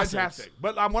not from classics. that. Fantastic.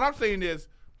 But what I'm saying is,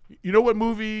 you know what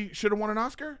movie should have won an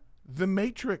Oscar? The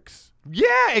Matrix. Yeah,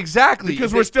 exactly.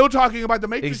 Because we're still talking about The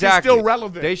Matrix. exactly It's still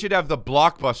relevant. They should have the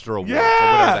Blockbuster Award yeah.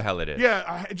 or whatever the hell it is.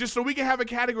 Yeah, just so we can have a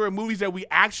category of movies that we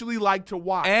actually like to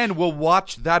watch. And we'll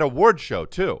watch that award show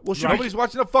too. Well, should nobody's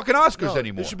watching the fucking Oscars No,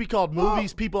 anymore. It should be called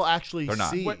movies people actually They're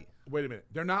not. see. Wait a minute.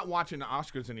 They're not watching the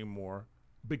Oscars anymore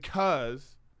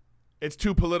because it's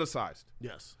too politicized.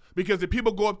 Yes. Because if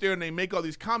people go up there and they make all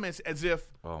these comments as if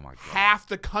Oh my God. half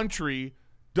the country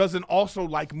doesn't also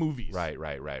like movies. Right.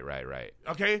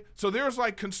 Okay? So there's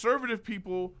like conservative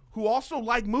people who also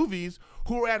like movies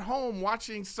who are at home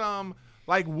watching some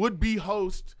like would-be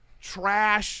host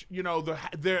trash,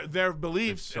 their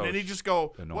beliefs, It's so and then they just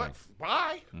go, annoying. "What?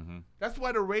 Why?" That's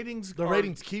why the ratings The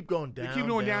ratings keep going down. they keep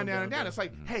going down. It's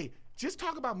like, hey, just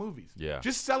talk about movies. Yeah.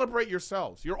 Just celebrate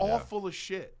yourselves. You're all full of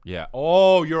shit. Yeah.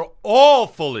 Oh, you're all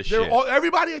full of shit.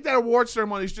 Everybody at that award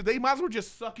ceremony, they might as well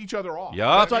just suck each other off. Yup. You know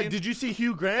what That's I why. mean? Did you see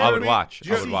Hugh Grant? I would watch. Did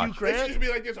you I would see watch. Hugh They Grant? should just be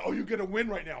like this. Oh, you're gonna win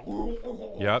right now.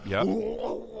 Yep.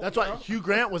 That's why Hugh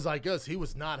Grant was like us. He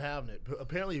was not having it.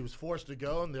 Apparently, he was forced to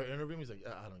go, and they're interviewing him. He's like,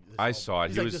 I don't. I saw it.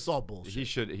 He's He like, was. this is all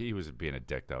bullshit. He was being a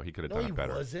dick though. He could have No, done he it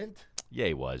better. wasn't. Yeah,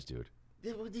 he was, dude.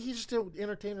 He's just an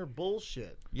entertainer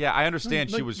bullshit. Yeah, I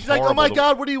understand she was. He's like, oh horrible my to-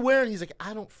 God, what are you wearing? He's like,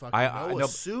 I don't fucking know. know, A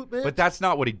suit, man. But that's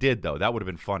not what he did though. That would have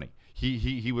been funny.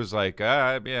 He was like,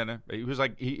 yeah. No. He was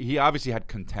like, he obviously had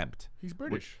contempt. He's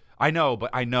British. I know, but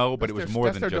it was more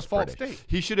that's than their just default British.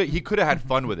 state. He could have had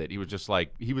fun with it. He was just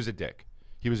like, he was a dick.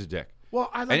 He was a dick. Well,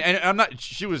 I like. And I'm not.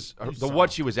 She was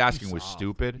what she was asking was soft.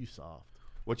 stupid. You soft.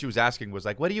 What she was asking was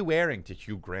like, "What are you wearing?" to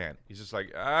Hugh Grant. He's just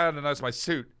like, "I don't know, it's my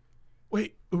suit."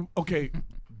 Wait. Okay.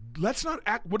 Let's not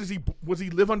act. What is he? Was he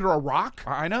live under a rock?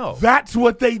 I know. That's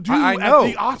what they do I know.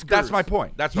 at the Oscars. That's my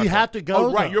point. That's my He point. had to go.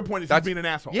 Oh, right. though. Your point is he's being an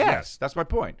asshole. Yes, that's my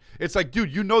point. It's like,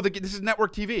 dude, you know that this is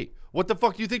network TV. What the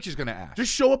fuck do you think she's gonna ask?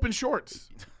 Just show up in shorts.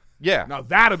 Yeah. Now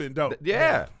that'd have been dope.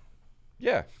 Yeah.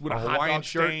 With a Hawaiian hot dog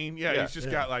shirt. stain. Yeah, he's just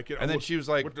got like. And then she was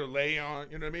like- with the lay on.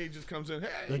 You know what I mean? He just comes in. Hey.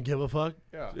 Didn't give a fuck.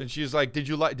 Yeah. And she's like, "Did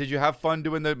you have fun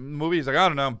doing the movie?" He's like, "I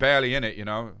don't know, I'm barely in it, you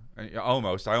know." And I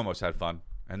almost had fun.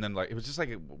 And then like it was just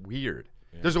like weird.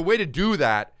 There's a way to do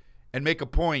that and make a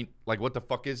point like, what the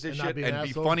fuck is this And not shit, be an and be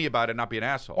asshole? funny about it, and not be an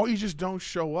asshole. Or you just don't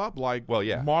show up like Well,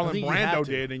 yeah. I Marlon think you have Brando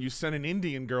to. did, and you send an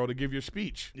Indian girl to give your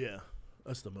speech. Yeah,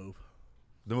 that's the move.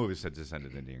 The movie said to send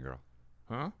an Indian girl.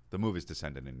 Huh? The movie's to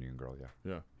send an Indian girl. Yeah.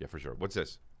 Yeah. Yeah, for sure. What's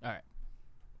this? All right.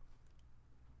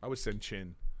 I would send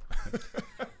Chin.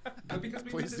 But because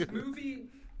we did this movie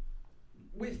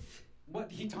with what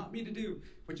he taught me to do,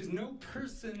 which is no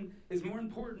person is more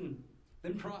important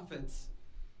than profits.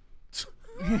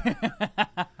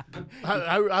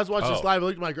 I was watching this Oh. live. I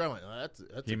looked at my girl. Like, oh,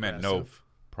 that's He meant aggressive.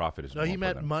 Profit is No, more he meant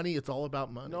important. money. It's all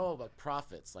about money. No, but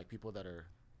profits, like people that are,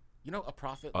 a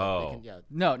profit. Oh. Like they can,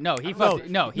 No, he No, fucked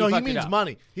it. No, he fucked means it up.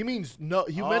 money. He means no.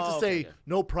 He meant to say okay.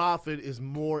 no profit is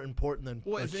more important than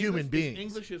Well, a is human being. Is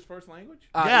English his first language?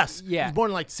 Yes. Yeah. He's born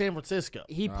in like San Francisco.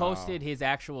 He posted his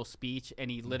actual speech and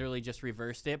he literally just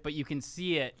reversed it, but you can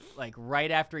see it like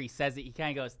right after he says it. He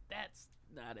kind of goes, "That's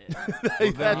not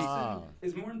it." That's,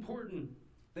 Is more important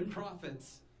than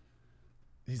profits.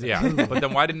 he's Yeah, but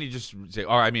then why didn't he just say?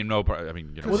 Oh, I mean, no. Well,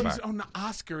 it's he's fine. on the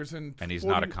Oscars and he's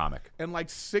not a comic. and like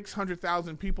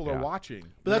 600,000 people are Yeah. watching.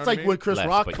 But that's like when Chris Less,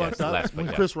 Rock but fucked yes, up. less, but When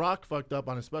yes. Chris Rock fucked up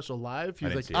on a special live, he I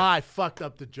was didn't like, see it. "I fucked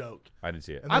up the joke." I didn't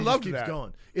see it. And I then he just loved keeps that.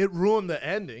 going. It ruined the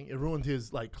ending. It ruined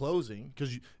his like closing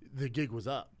because the gig was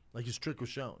up. Like his trick was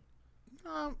shown.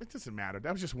 It doesn't matter.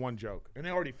 That was just one joke, and they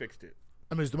already fixed it.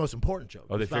 I mean, it's the most important joke.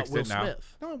 Oh, they It's about fixed Will it now?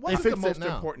 Smith. No, it They wasn't fixed the most it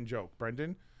now. important joke,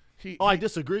 Brendan. Oh, I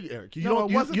disagree, Eric. You no,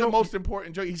 don't. it wasn't you the don't- most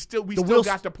important joke. We The still Will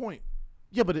got S- the point.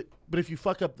 Yeah, but if you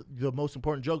fuck up the most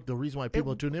important joke, the reason why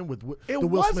people tune in with It the Will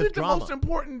wasn't Smith the drama. most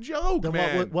important joke, Then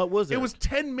man. what was it? It was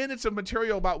 10 minutes of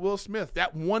material about Will Smith.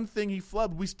 That one thing he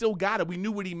flubbed, we still got it. We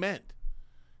knew what he meant.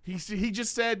 He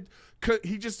just said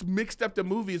he just mixed up the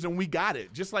movies and we got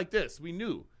it. Just like this, we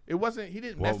knew it wasn't. He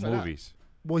didn't What mess it up. movies?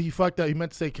 Well, he fucked up. He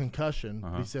meant to say concussion.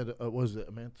 He said, what was it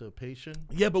emancipation?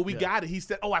 Yeah, but we got it. He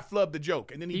said, "Oh, I flubbed the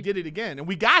joke," and then he did it again, and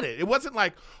we got it. It wasn't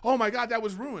like, "Oh my God, that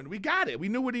was ruined." We got it. We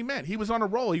knew what he meant. He was on a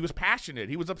roll. He was passionate.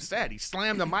 He was upset. He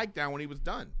slammed the mic down when he was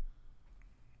done.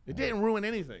 It didn't ruin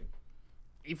anything.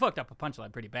 He fucked up a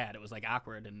punchline pretty bad. It was like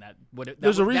awkward, and that would have.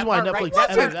 There's a reason why Netflix It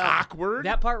wasn't edited it out. awkward.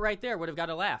 That part right there would have got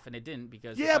a laugh, and it didn't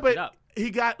because he Yeah, fucked it but up. he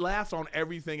got laughs on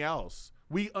everything else.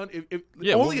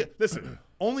 Yeah, Listen,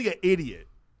 only an idiot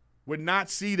would not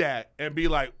see that and be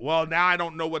like, "Well, now I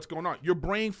don't know what's going on." Your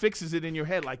brain fixes it in your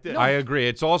head like this. I agree.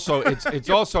 It's also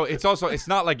it's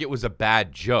not like it was a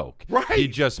bad joke. Right. He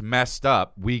just messed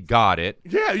up. We got it.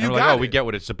 Yeah, And you we're like, got oh, we it. get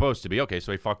what it's supposed to be. Okay,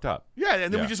 so he fucked up. Yeah,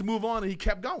 and then Yeah. we just move on, and he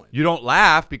kept going. You don't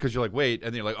laugh because you're like, wait,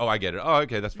 and then you're like, oh, I get it. Oh,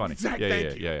 okay, that's funny. Exactly.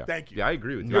 Thank you. Yeah. Thank you. Yeah, I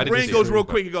agree with you. I Your didn't brain see goes it. real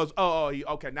quick. It goes,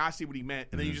 okay, now I see what he meant,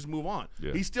 and then you just move on.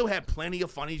 Yeah. He still had plenty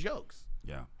of funny jokes.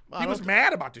 Yeah. He was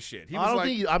mad about the shit. He was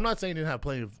like, I'm not saying he didn't have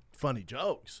plenty of funny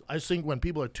jokes. I just think when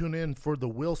people are tuning in for the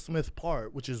Will Smith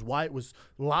part, which is why it was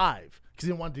live, because he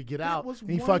didn't want to get out, was and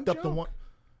he one fucked up the joke. one.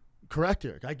 Correct,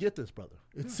 Eric. I get this, brother.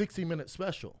 It's 60-minute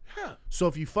special. Yeah. So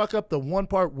if you fuck up the one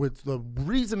part, with the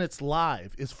reason it's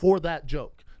live is for that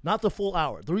joke, not the full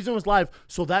hour. The reason it was live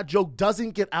so that joke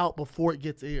doesn't get out before it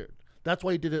gets aired. That's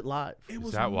why he did it live. It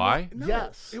was that why? No,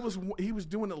 Yes. It was. He was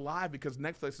doing it live because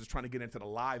Netflix is trying to get into the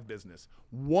live business.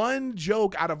 One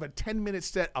joke out of a 10-minute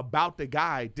set about the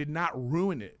guy did not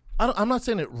ruin it. I'm not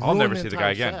saying it ruined I'll never the see the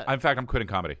guy entire again. set. In fact, I'm quitting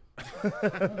comedy.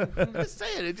 I'm just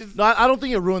saying it. Just No, I don't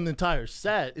think it ruined the entire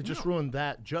set. It just ruined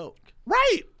that joke,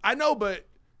 right. I know, but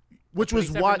which What he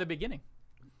was said why. from the beginning.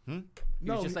 He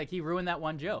was just like he ruined that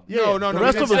one joke. no. The The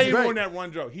rest he of didn't it say he was great. ruined that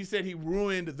one joke. He said he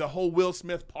ruined the whole Will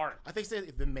Smith part. I think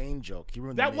it's the main joke. He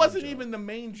ruined the That main wasn't joke. even the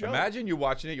main joke. Imagine you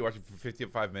watching it. You watch it for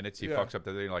 55 minutes. He Yeah. fucks up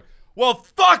the thing. You're like, well,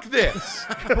 fuck this.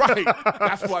 Right.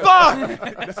 That's what. Fuck.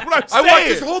 That's what I'm I saying. watched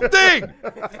this whole thing.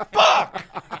 Fuck.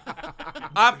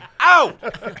 I'm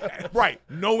out. Right.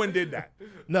 No one did that.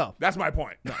 No. That's my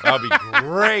point. That'll be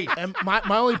great. And my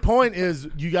only point is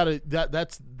you gotta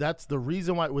that's the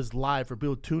reason why it was live for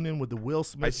people to tune in with the Will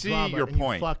Smith I see drama your and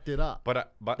point. You fucked it up.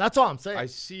 But That's all I'm saying. I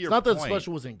see your It's not that the point.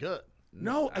 special wasn't good.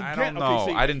 No, I again, don't know.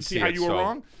 Okay, I didn't see see how it, you were so-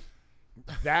 wrong.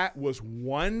 That was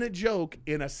one joke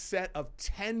in a set of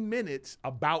 10 minutes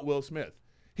about Will Smith.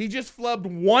 He just flubbed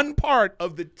one part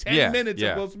of the 10 minutes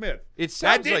yeah. of Will Smith. It that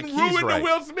sounds didn't like he's ruin right. the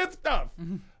Will Smith stuff.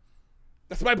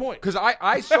 That's my point. Because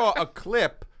I saw a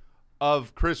clip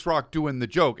of Chris Rock doing the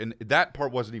joke, and that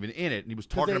part wasn't even in it, and he was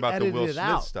talking about the Will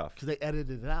Smith stuff. Because they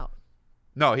edited it out.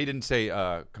 No, he didn't say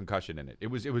concussion in it. It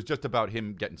was just about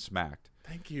him getting smacked.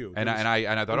 Thank you. And It was- I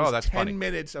thought, it was oh, that's 10 funny.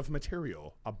 minutes of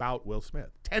material about Will Smith.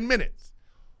 10 minutes.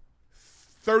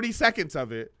 30 seconds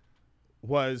of it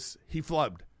was he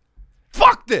flubbed.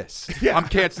 Fuck this! Yeah. I'm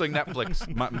canceling Netflix,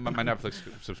 my Netflix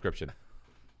subscription.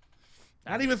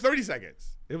 Not even 30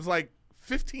 seconds. It was like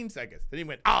 15 seconds. Then he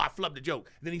went, I flubbed the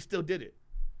joke. Then he still did it.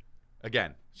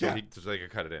 Again, so Yeah. so they could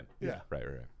cut it in. Yeah. Right.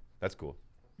 That's cool.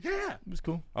 Yeah. It was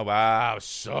cool. Oh wow, I was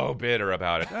so bitter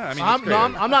about it. I mean, I'm it's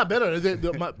great. not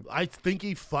bitter. I think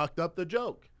he fucked up the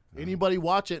joke. Anybody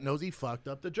watch it knows he fucked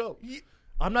up the joke.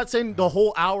 I'm not saying the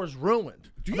whole hour's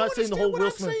ruined. Do I'm you not saying the understand whole what Will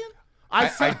I'm Smith. saying?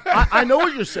 I know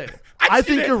what you're saying. I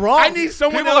think you're wrong. I need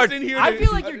someone else in here. I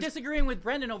feel like you're disagreeing with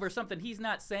Brendan over something he's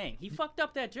not saying. He fucked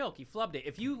up that joke. He flubbed it.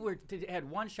 If you had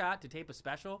one shot to tape a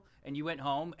special and you went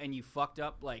home and you fucked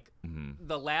up like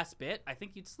the last bit, I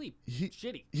think you'd sleep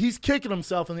shitty. He's kicking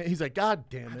himself, and he's like, God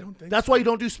damn it. That's so. why you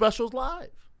don't do specials live.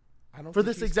 I don't for think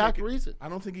this he's exact kicking- reason. I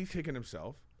don't think he's kicking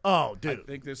himself. Oh, dude. I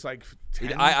think there's like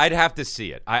 10. I'd have to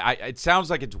see it. It sounds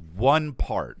like it's one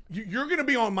part. You're going to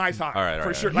be on my side All right,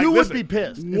 for sure. You would be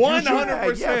pissed.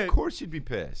 100%. Yeah, of course you'd be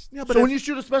pissed. Yeah, but So when you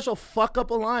shoot a special, fuck up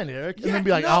a line, Eric, and then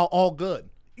be like, no. all good.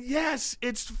 Yes,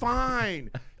 it's fine.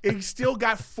 He still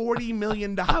got $40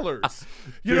 million. You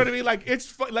know what I mean? Like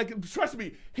like trust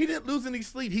me, he didn't lose any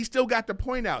sleep. He still got the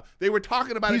point out. They were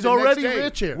talking about He's it. already next day.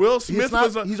 rich here. Will Smith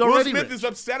He's Will already Smith rich. is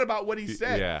upset about what he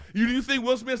said. Yeah. You think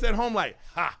Will Smith's at home like,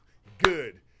 ha,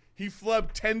 good. He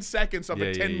flubbed 10 seconds of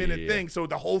a 10-minute thing, so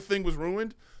the whole thing was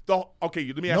ruined. Okay,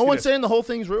 let me ask you No one's this. saying the whole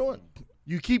thing's ruined.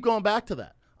 You keep going back to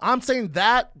that. I'm saying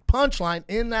that punchline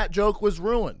in that joke was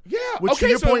ruined. Yeah, Which okay, to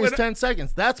your so point is when- 10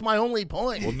 seconds. That's my only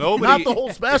point. Well, nobody- Not the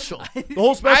whole special. The whole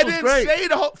I special's didn't great. say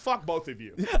the whole. Fuck both of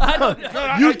you.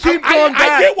 You keep going I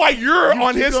back. get why you're You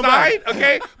on keep his going back. side,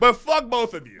 okay? But fuck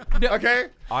both of you, okay?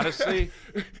 Honestly,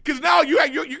 Because now you're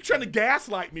trying to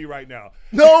gaslight me right now.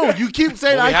 No, you keep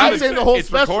saying we I have keep it. saying the whole It's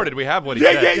special. recorded. We have what he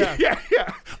Yeah, said.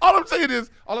 yeah. All I'm saying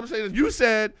is, you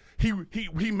said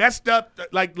he messed up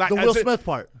like The Will Smith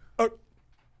part,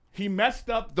 he messed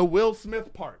up the Will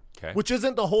Smith part. Okay. which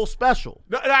isn't the whole special.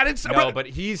 No, I didn't say. No, but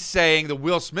he's saying the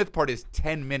Will Smith part is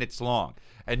 10 minutes long.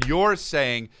 And you're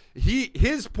saying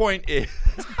his point is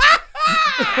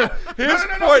his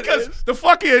point because is the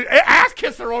fucking ass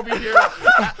kisser over here.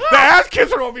 The ass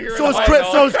kisser over here. So is is Chris.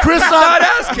 So is Chris not on?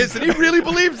 ass kissing. He really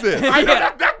believes this. I know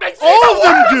that makes it All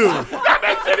of even them worse. do. That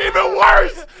makes it even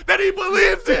worse that he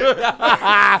believes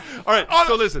it. All right,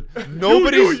 so listen.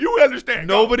 Nobody's You understand?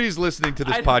 nobody's listening to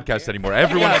this podcast anymore.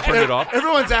 Everyone has turned it off.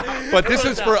 Everyone's out. But this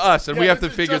is for us, and we have to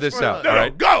this is figure just this for out. us. All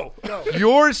right. Go.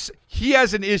 He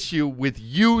has an issue with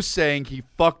you saying he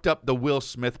fucked up the Will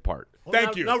Smith part.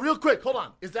 Thank you. Now, real quick, hold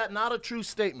on. Is that not a true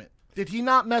statement? Did he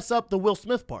not mess up the Will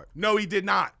Smith part? No, he did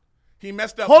not. He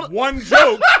messed up Hold- one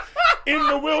joke in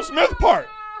the Will Smith part.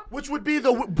 Which would be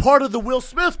the part of the Will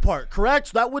Smith part, correct?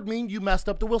 So that would mean you messed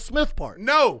up the Will Smith part.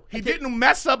 No, he didn't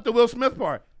mess up the Will Smith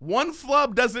part. One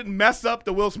flub doesn't mess up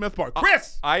the Will Smith part.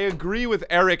 Chris! I agree with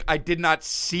Eric. I did not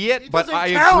see it, but doesn't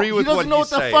I count. agree with he doesn't what know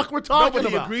he's what the saying. fuck we're talking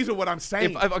Nobody about. agrees with what I'm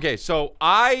saying. Okay, so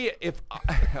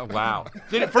wow.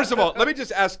 First of all, let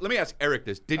me ask Eric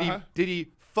this. Did he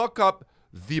fuck up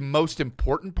the most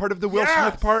important part of the Will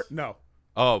Smith part? No.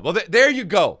 Oh, well, there you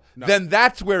go. Then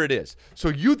that's where it is. So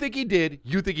you think he did,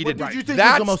 you think he What didn't. did you think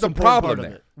That's was the most the important problem part of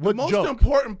there. it? The What most joke?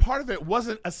 important part of it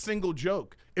wasn't a single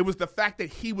joke. It was the fact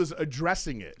that he was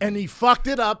addressing it. And he fucked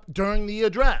it up during the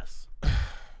address.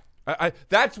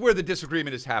 That's where the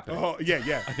disagreement is happening. Oh, yeah.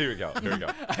 Here we go.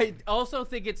 I also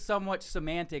think it's somewhat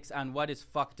semantics on what is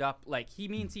fucked up. Like, he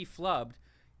means he flubbed.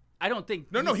 I don't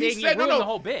think No, he's he saying said he ruined the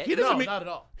whole bit. He doesn't No, mean, not at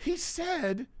all. He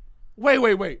said,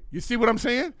 wait. You see what I'm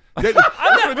saying? This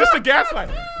is the gaslight.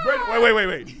 Brendan,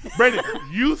 wait. Brendan,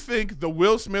 you think the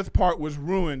Will Smith part was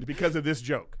ruined because of this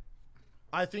joke?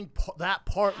 I think that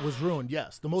part was ruined,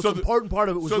 yes. The most So the- important part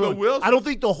of it was so the ruined. Will- I don't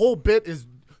think the whole bit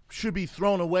should be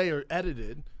thrown away or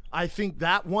edited. I think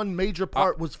that one major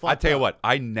part was fucked I tell you up. what,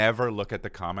 I never look at the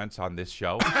comments on this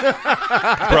show.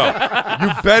 Bro,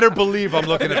 you better believe I'm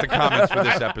looking at the comments for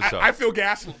this episode. I feel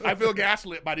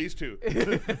gaslit by these two.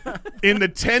 In the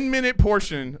 10-minute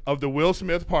portion of the Will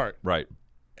Smith part, Right.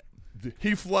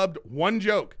 he flubbed one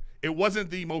joke. It wasn't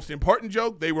the most important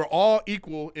joke. They were all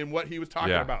equal in what he was talking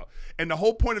Yeah. about. And the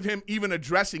whole point of him even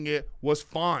addressing it was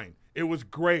fine. It was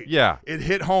great. Yeah. It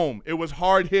hit home. It was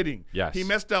hard hitting. Yes. He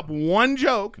messed up one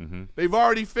joke. They've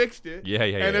already fixed it. Yeah.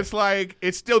 And it's like,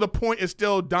 it's still, the point is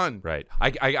still done. Right.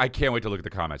 I can't wait to look at the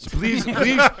comments. Please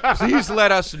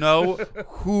let us know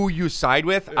who you side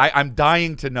with. I'm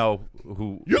dying to know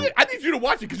who. I need you to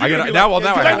watch it because I you're gotta- gonna be now- like,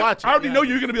 well, now I I, have to watch it. already know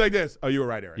you're going to be like this. Oh, you were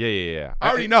right, Eric. Yeah. I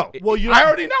already know. Well, I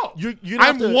already know. you don't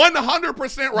I'm have to-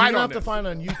 100% right you on have to this. find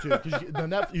on YouTube because you're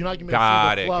not going to be able to see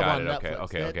Got the it. flub on Okay. Netflix.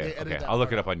 They edit that I'll look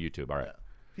part it up out. on YouTube. All right.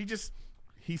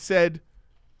 He said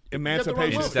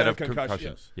emancipation Instead of concussions.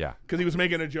 concussions. Yeah. Because he was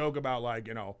making a joke about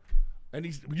and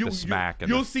The smack and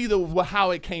you'll the- see how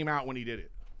it came out when he did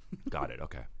it. Got it.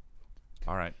 Okay.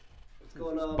 All right. What's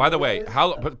going on, By the way,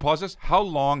 boys? pause this. How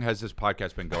long has this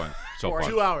podcast been going so far?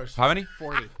 2 hours. How many?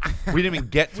 40. We didn't even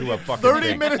get to a fucking 30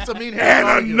 thing. minutes of me and And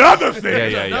arguing. another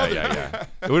thing. Yeah.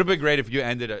 It would have been great if you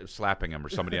ended up slapping him or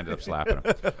somebody ended up slapping him.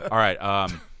 All right.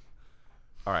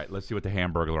 All right, let's see what the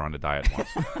Hamburglar on the diet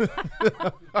wants.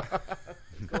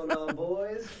 What's going on,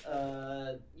 boys?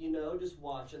 Just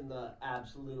watching the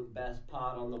absolute best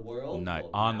pod on the world. Nice.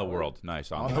 Well, On the now world.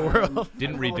 Nice. On the world.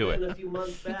 Didn't I redo called in it. a few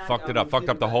months back. Fucked it I up. was Fucked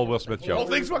up the thinking whole about Will the Smith joke. The whole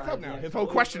Hammer thing's fucked by up now. the His whole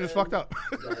question is fucked up.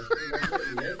 You guys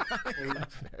remember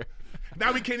Nick?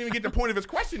 Now we can't even get the point of his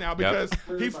question now Yep. because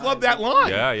he flubbed that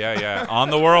line. Yeah. On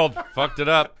the world. Fucked it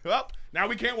up. Well, now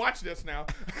we can't watch this now.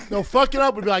 No, fuck it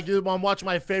up would be like, I'm watching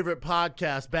my favorite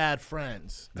podcast, Bad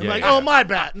Friends. I'm Yeah, like, yeah. oh, my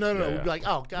bad. No. Yeah, We'd be like,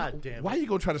 oh, god damn it. Why are you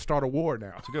going to try to start a war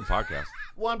now? It's a good podcast.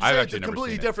 Well, I'm I've saying it's actually a never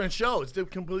completely seen it. different show. It's a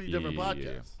completely different Yeah.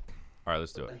 podcast. All right,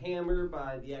 let's do The it. Hammer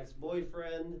by the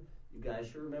ex-boyfriend. You guys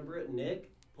should remember it.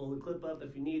 Nick, pull the clip up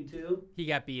if you need to. He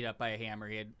got beat up by a hammer.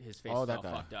 He had his face Oh, was that all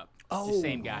guy. fucked up. Oh, It's the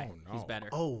same guy. oh, no. He's better.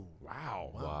 Oh,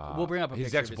 Wow. Wow. We'll bring up a his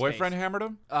picture of his ex-boyfriend face. hammered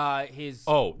him? His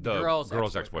Oh, the girl's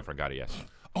girl's ex-boyfriend. ex-boyfriend. Got it, yes.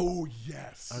 Oh,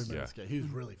 yes. I remember Yeah. this guy. He was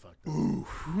really fucked up.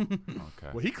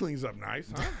 Okay. Well, he cleans up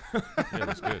nice, huh? Yeah,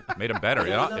 that's good. Made him better. I got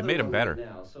Yeah, it another made him one better.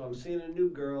 Now. So I'm seeing a new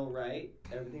girl, right?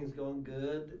 Everything's going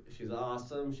good. She's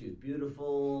awesome. She's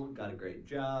beautiful. Got a great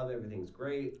job. Everything's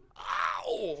great.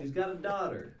 Ow! She's got a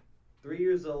daughter, 3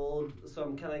 years old. So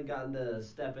I'm kind of gotten to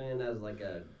step in as like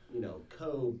a,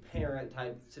 co-parent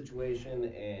type situation.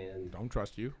 And Don't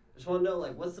trust you. just want to know,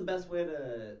 like, what's the best way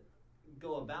to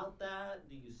go about that?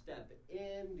 Do you step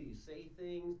in? Do you say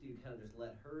things? Do you kind of just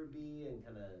let her be and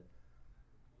kind of,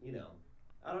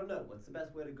 I don't know. What's the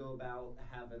best way to go about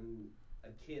having a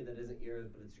kid that isn't yours,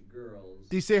 but it's your girl's?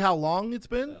 Do you say how long it's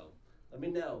been? So, let me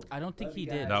know. I don't think Love he you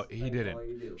did. guys. No, he Thanks for didn't. all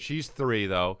you do. She's 3,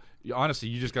 though. Honestly,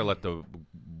 you just got to let the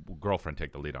girlfriend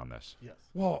take the lead on this. Yes.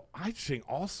 Well, I think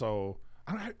also,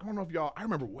 I don't know if y'all, I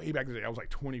remember way back in the day, I was like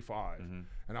 25.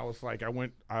 And I was like,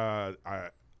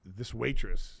 this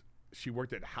waitress, she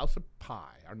worked at House of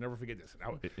Pie. I'll never forget this.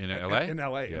 And In LA? In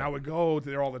LA. And Yeah. I would go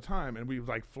there all the time, and we was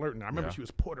like flirting. I remember Yeah. she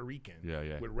was Puerto Rican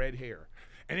Yeah. with red hair.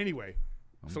 And anyway,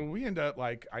 so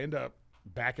I end up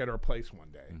back at her place one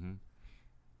day.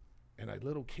 And a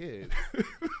little kid.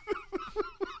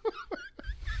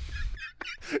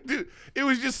 Dude, it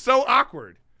was just so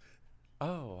awkward.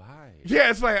 Oh, hi.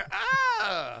 Yeah, it's like,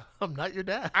 I'm not your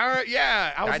dad.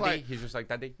 yeah. I was Daddy? like, He's just like,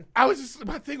 Daddy?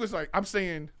 my thing was like, I'm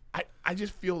saying, I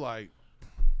just feel like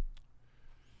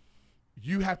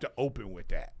you have to open with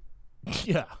that.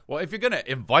 Yeah. Well, if you're going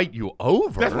to invite you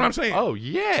over. That's what I'm saying. Oh,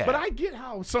 yeah. But I get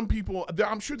how some people,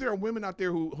 I'm sure there are women out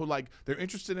there who like, they're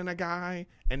interested in a guy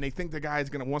and they think the guy is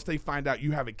going to, once they find out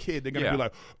you have a kid, they're going to Yeah. be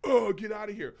like, oh, get out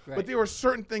of here. Right. But there are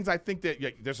certain things I think that,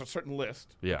 there's a certain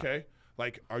list. Yeah. Okay.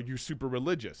 Like, are you super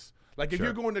religious? Like, if Sure.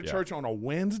 you're going to Yeah. church on a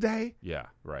Wednesday, Yeah,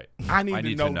 right. I need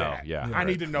to know that. Yeah. I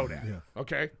need to know that.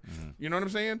 Okay. You know what I'm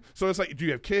saying? So it's like, do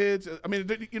you have kids? I mean,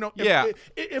 Yeah.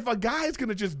 if a guy's going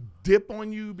to just dip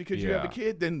on you because you have a Yeah.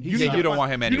 kid, then You don't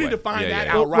want him anyway. You need to find Yeah, that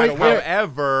yeah, out yeah. right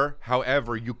away.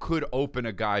 However, you could open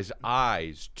a guy's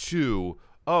eyes to,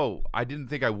 oh, I didn't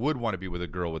think I would want to be with a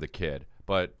girl with a kid,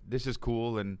 but this is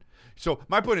cool. And so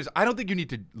my point is, I don't think you need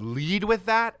to lead with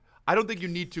that. I don't think you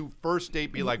need to first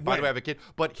date be like, why do I have a kid?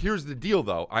 But here's the deal,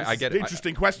 though. I get an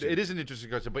interesting question. It is an interesting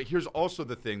question. But here's also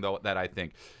the thing, though, that I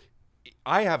think.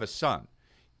 I have a son.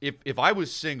 If I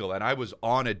was single and I was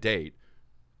on a date,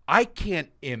 I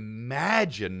can't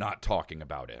imagine not talking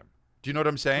about him. Do you know what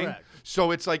I'm saying? Correct.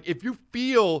 So it's like if you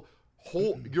feel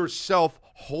yourself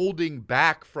holding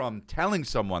back from telling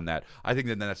someone that, I think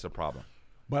then that's the problem.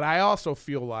 But I also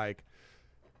feel like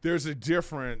there's a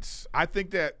difference. I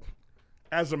think that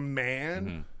as a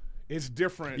man, it's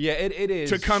different. Yeah, it is.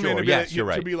 To come in and be, yes, you're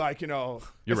right. to be like, You're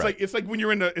it's right. like it's like when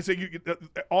you're in the, it's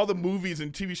like all the movies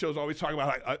and TV shows always talk about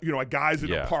like, a guy's in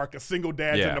Yeah. the park, a single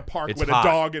dad's Yeah. in the park It's with hot. a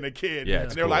dog and a kid, Yeah, and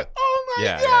it's they're cool. like, oh my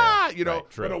Yeah, god, yeah, yeah. Right,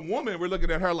 true. But a woman, we're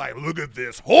looking at her like, look at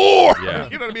this whore. Yeah.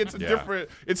 You know what I mean? It's a Yeah. different.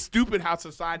 It's stupid how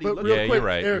society But looks. real Yeah, quick, you're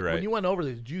right, Eric, you're right. when you went over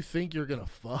there, did you think you're going to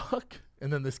fuck?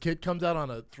 And then this kid comes out on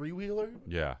a 3-wheeler?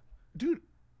 Yeah. Dude,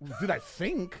 did I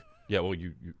think? Yeah, well,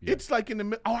 you yeah. It's like in the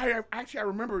middle. Oh, I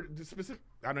remember the specific.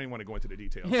 I don't even want to go into the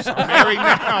details. I'm married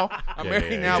now. I'm Yeah,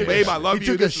 married yeah, now, yeah. babe. I love He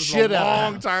you. took a This is shit a out of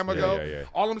long house. time ago. Yeah, yeah.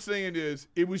 All I'm saying is,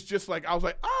 it was just like I was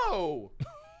like, oh.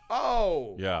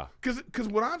 Yeah. Because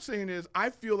what I'm saying is, I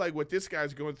feel like what this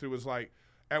guy's going through is like,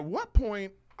 at what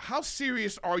point, how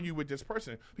serious are you with this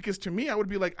person? Because to me, I would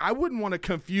be like, I wouldn't want to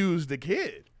confuse the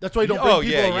kid. That's why you don't Oh, bring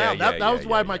people yeah, yeah, around. yeah, that was yeah,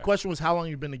 why yeah, my yeah. question was how long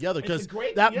you've been together. Because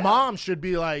great- that yeah. mom should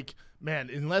be like,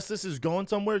 man, unless this is going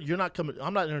somewhere, you're not coming.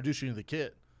 I'm not introducing you to the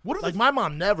kid. What are Like the- my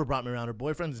mom never brought me around her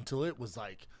boyfriends until it was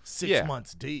like 6 Yeah.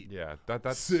 months deep. Yeah,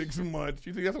 that's 6 months.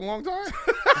 You think that's a long time?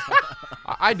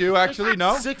 I do actually.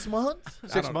 No, 6 months?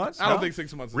 6 months. I don't No? think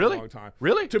 6 months is Really? a long time.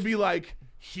 Really? To be like,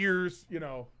 here's,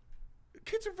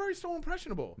 kids are so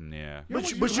impressionable. Yeah. But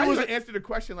she was to answer the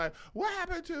question like, "What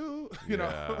happened to you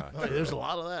know?" Oh, there's a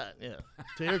lot of that. Yeah.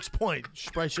 To Eric's point, she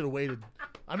probably should have waited.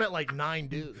 I met like 9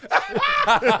 dudes.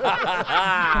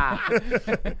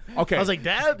 Okay. I was like,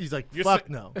 Dad? He's like, fuck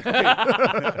no.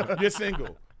 You're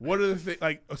single. What are the things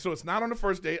like? So it's not on the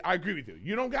first date. I agree with you.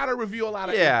 You don't got to reveal a lot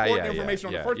of important information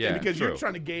on the first date because you're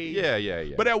trying to gauge. Yeah.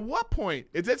 But at what point?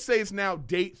 Let's say it's now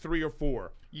date 3 or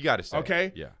 4. You got to say.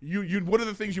 Okay. Yeah. You. What are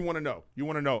the things you want to know? You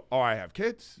want to know? Oh, I have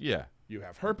kids. Yeah. You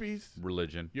have herpes.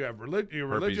 Religion. You have you're Herpes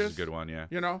religious. is a good one. Yeah.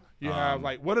 You know. You have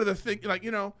like what are the things like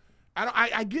you know.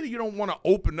 I get it. You don't want to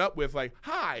open up with like,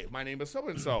 "Hi, my name is so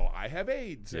and so. I have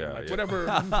AIDS." And like whatever. You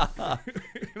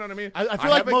know what I mean? I feel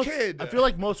like most. I feel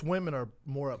like most women are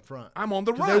more upfront. I'm on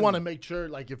the run. They want to make sure,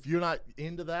 like, if you're not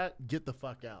into that, get the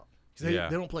fuck out. They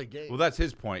don't play games. Well, that's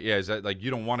his point. Yeah, is that like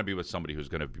you don't want to be with somebody who's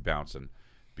going to be bouncing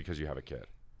because you have a kid.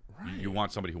 Right. You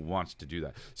want somebody who wants to do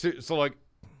that. So like.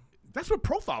 That's what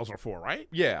profiles are for, right?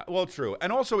 Yeah. Well, true.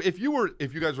 And also, if you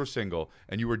guys were single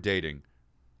and you were dating.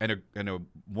 And a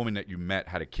woman that you met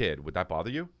had a kid, would that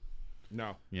bother you?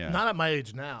 No. Yeah. Not at my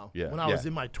age now. Yeah. When I was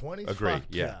in my 20s. Agree. Fuck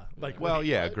yeah. Like,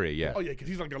 agree. Yeah. Oh yeah, because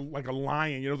he's like a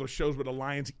lion. You know those shows where the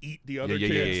lions eat the other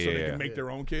kids so they can make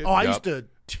their own kids. Oh, I used to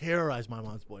terrorize my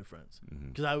mom's boyfriends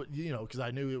because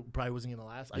I knew it probably wasn't gonna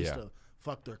last. I used to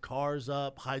fuck their cars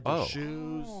up, hide their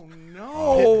shoes. Oh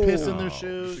no! Piss in their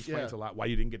shoes. This explains a lot why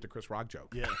you didn't get the Chris Rock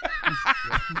joke. Yeah.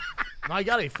 No, I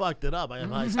got fucked it up. I have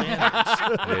high standards.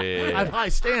 I have high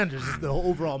standards. Is the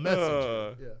overall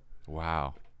message.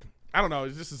 Wow. I don't know.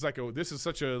 This is such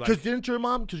a because didn't your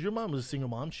mom? Because your mom was a single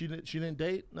mom. She didn't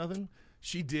date nothing.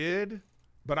 She did,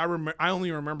 but I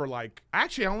only remember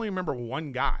I only remember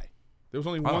one guy. There was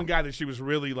only one guy that she was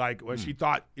really like. Well, she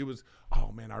thought it was.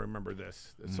 Oh man, I remember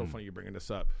this. It's so funny you're bringing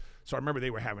this up. So I remember they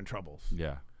were having troubles.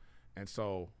 Yeah. And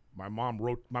so my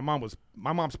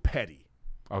mom's petty.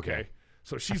 Okay.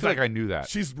 So she's like I knew that.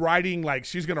 She's writing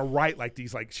she's gonna write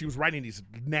she was writing these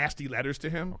nasty letters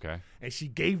to him. Okay. And she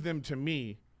gave them to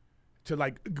me to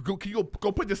can you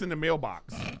go put this in the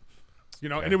mailbox. You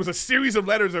know, and it was a series of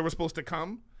letters that were supposed to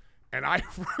come, and I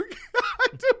forgot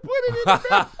to put it in the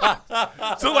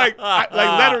mailbox. So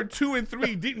letter 2 and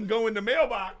 3 didn't go in the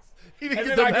mailbox. He didn't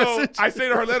get the message. I say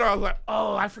to her letter, I was like,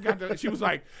 "Oh, I forgot that." She was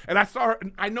like, and I saw her.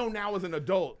 And I know now as an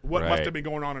adult what must have been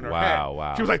going on in her head.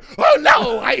 Wow. She was like, "Oh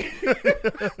no,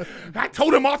 I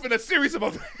told him off in a series of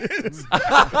events. now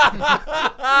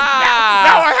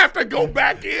I have to go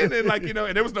back in and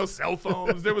and there was no cell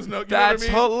phones. There was no. That's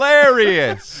know what I mean?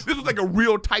 hilarious. This was like a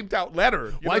real typed out letter.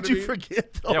 Why'd you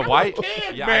forget? Though? Yeah. Why?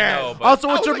 Yeah, man. I know. But Also,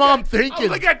 what's your mom thinking? I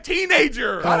was like a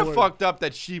teenager. kind of fucked up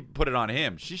that she put it on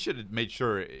him. She should have made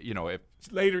sure.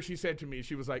 If later she said to me,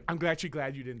 she was like, "I'm glad you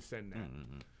didn't send that."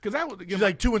 Because that was she's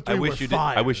like 2 and 3 were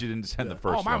fire. I wish you didn't send the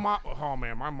first one. Oh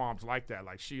man, my mom's like that.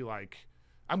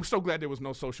 I'm so glad there was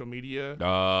no social media.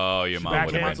 Oh, your mom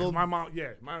would have been. My mom,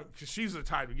 cause she's the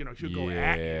type, she'll go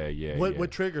at you. Yeah.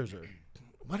 What triggers her?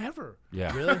 Whatever.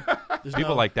 Yeah. Really?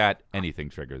 People like that, anything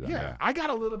triggers them. Yeah, I got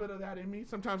a little bit of that in me.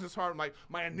 Sometimes it's hard. My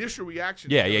initial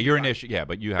reaction. Yeah, your initial. Yeah,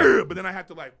 but you have. But then I have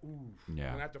to and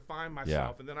I have to find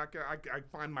myself, and then I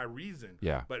find my reason.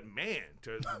 Yeah. But man,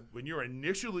 when you're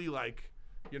initially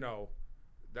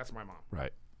that's my mom.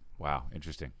 Right. Wow.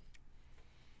 Interesting.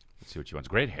 Let's see what she wants.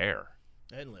 Great hair.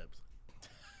 And lips.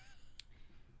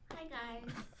 Hi guys.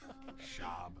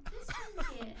 Schaub. Just trying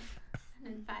to get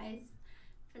an advice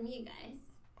from you guys.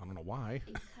 I don't know why.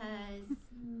 Because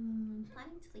I'm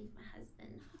planning to leave my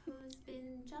husband, who's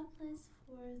been jobless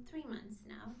for 3 months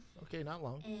now. Okay, not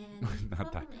long. And the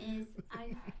problem is,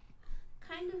 I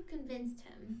kind of convinced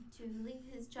him to leave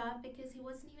his job because he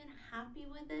wasn't even happy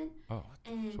with it. Oh,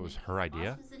 and so it was her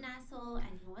idea? His boss was an asshole,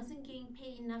 and he wasn't getting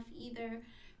paid enough either.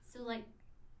 So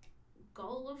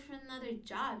go look for another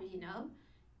job,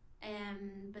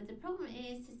 But the problem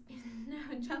is, he's been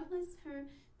now jobless for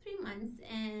 3 months,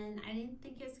 and I didn't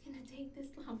think it was going to take this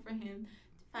long for him to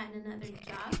find another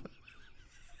job.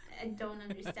 I don't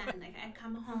understand. I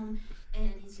come home,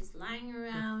 and he's just lying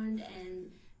around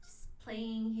and just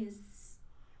playing his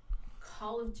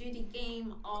Call of Duty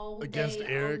game all Against day,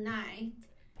 Eric. all night.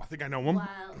 I think I know him.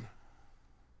 While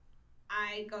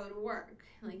I go to work.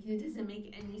 It doesn't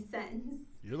make any sense.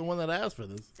 You're the one that asked for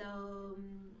this. So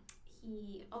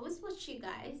he always watches you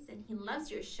guys, and he loves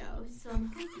your show. So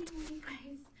I'm hoping you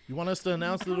guys. You want us to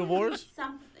announce the tell him divorce?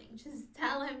 Something. Just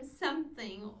tell him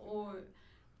something, or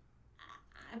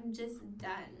I'm just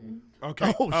done.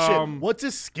 Okay. Oh shit! What's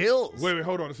his skills? Wait,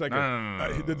 hold on a second.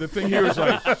 No. The thing here is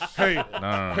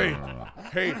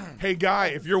hey, guy,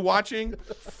 if you're watching,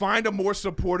 find a more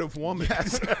supportive woman.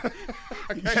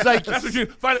 She's like, That's what you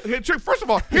first of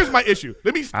all, here's my issue.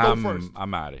 Let me go first.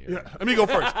 I'm out of here. Yeah, let me go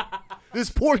first. this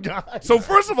poor guy. So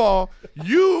first of all,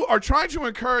 you are trying to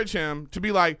encourage him to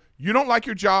be like, you don't like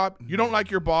your job, you don't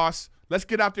like your boss. Let's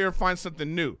get out there and find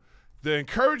something new. The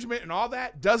encouragement and all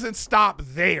that doesn't stop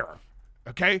there.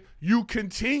 Okay, you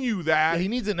continue that. Yeah, he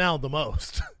needs it now the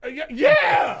most.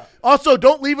 Yeah. Also,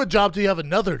 don't leave a job till you have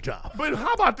another job. But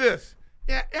how about this?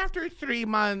 Yeah, after 3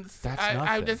 months,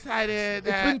 I've decided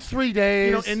that It's been 3 days.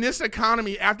 you know, in this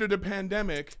economy after the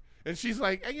pandemic, and she's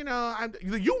like, hey, you know,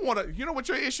 you want to, you know what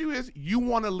your issue is? You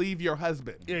want to leave your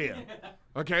husband. Yeah.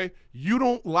 Okay, you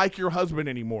don't like your husband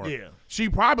anymore. Yeah. She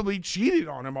probably cheated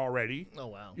on him already. Oh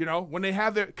wow. You know, when they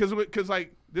have their, because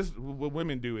like this, what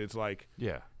women do is like,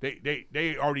 Yeah.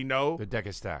 they already know. The deck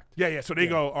is stacked. Yeah. So they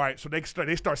go, all right. So they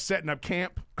start setting up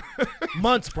camp.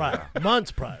 Months prior.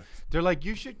 Months prior. They're like,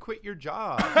 you should quit your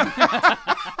job.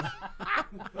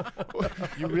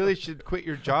 You really should quit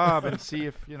your job and see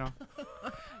if, you know.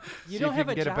 You see don't if have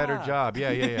you a can get a better job.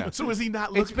 Yeah. So is he not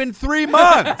It's looking? been 3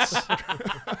 months.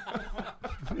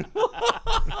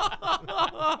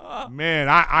 Man,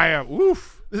 I am.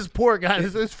 Oof. This poor guy.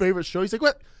 This is his favorite show. He's like,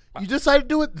 what? You decided to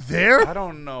do it there? I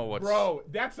don't know what's. Bro,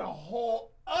 that's a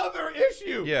whole other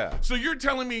issue. Yeah. So you're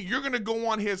telling me you're going to go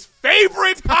on his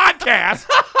favorite podcast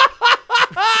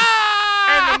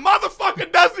and the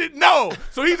motherfucker doesn't know.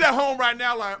 So he's at home right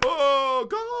now like, oh,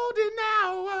 golden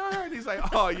hour. And he's like,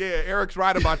 oh, yeah, Eric's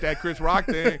right about that Chris Rock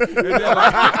thing. And they're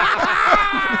like,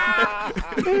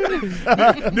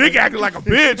 Nick acting like a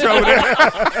bitch over there.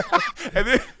 And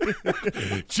then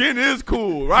Chin is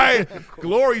cool, right?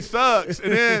 Glory sucks.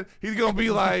 And then he's going to be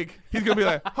like,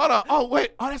 hold on. Oh,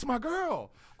 wait. Oh, that's my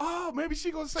girl. Oh, maybe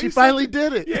she going to say She something. finally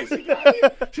did it. Yeah, she got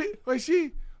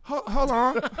it. Hold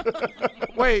on.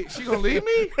 Wait, she gonna leave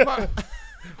me?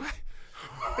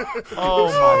 Oh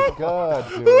my God,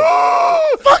 dude.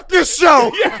 Fuck this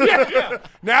show.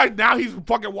 Yeah. Now he's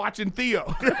fucking watching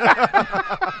Theo. You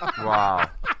Wow.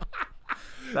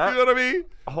 That know what I mean?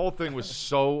 whole thing was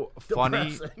so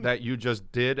funny Depressing. that you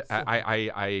just did.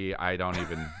 I don't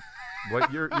even.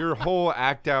 What your whole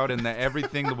act out and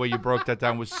everything, the way you broke that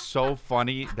down was so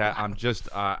funny that I'm just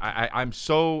I'm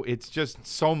so, it's just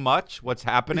so much what's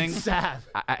happening. It's sad.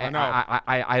 I know.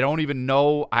 I don't even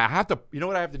know. I have to. You know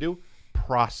what I have to do?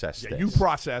 Process this. You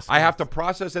process. I have to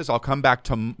process this. I'll come back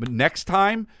to next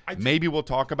time. Maybe we'll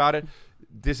talk about it.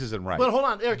 This isn't right. But hold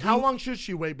on, Eric. How long should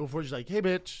she wait before she's like, "Hey,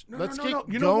 bitch, let's get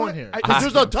You know going what? here"? I- Because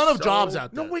there's a ton of jobs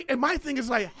out there. No, wait. And my thing is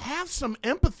like, have some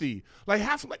empathy. Like,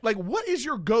 have some, like, what is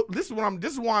your go? This is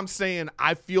why I'm saying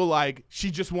I feel like she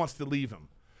just wants to leave him,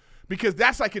 because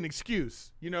that's like an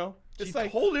excuse, you know. It's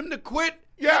like, told him to quit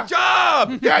Yeah. your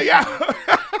job. yeah.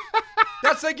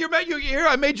 That's like you here.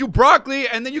 I made you broccoli,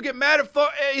 and then you get mad at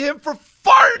him for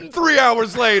farting 3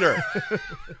 hours later.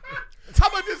 How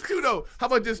about this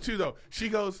too though? She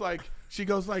goes like, we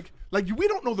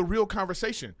don't know the real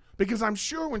conversation, because I'm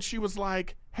sure when she was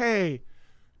like, hey,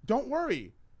 don't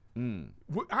worry,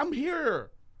 I'm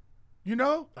here. You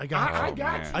know, I got you.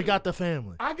 I got the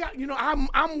family. I got, you know,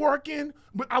 I'm working,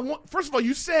 but I want, first of all,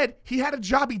 you said he had a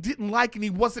job he didn't like and he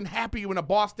wasn't happy with a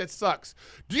boss that sucks.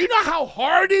 Do you know how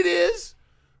hard it is?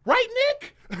 Right,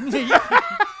 Nick?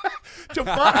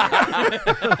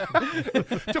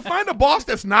 to find a boss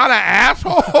that's not an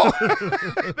asshole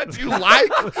that you like.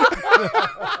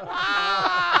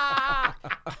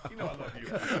 You know I love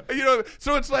you. You know,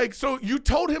 so it's like, so you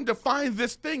told him to find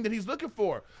this thing that he's looking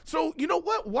for. So you know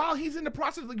what? While he's in the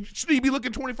process, like, should he be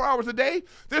looking 24 hours a day?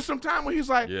 There's some time where he's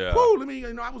like, Yeah. whoa, let me,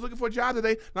 you know, I was looking for a job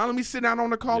today. Now let me sit down on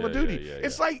the Call of Duty.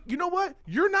 It's like, you know what?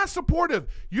 You're not supportive.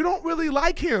 You don't really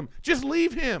like him. Just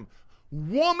leave him.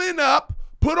 Woman up,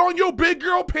 put on your big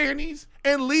girl panties,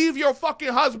 and leave your fucking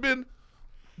husband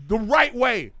the right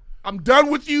way. I'm done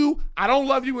with you. I don't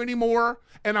love you anymore,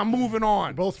 and I'm moving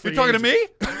on. Both free You talking to me? You know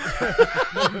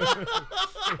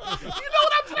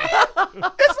what I'm saying? It's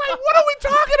like, what are we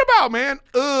talking about, man?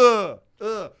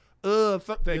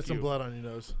 Thank Get some you. blood on your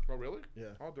nose. Oh, really? Yeah.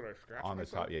 Oh, did I scratch On the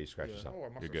myself? top. Yeah, you scratch yourself. Oh, I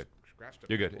must You're have good. scratched it.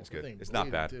 You're good. It's good. Thing It's not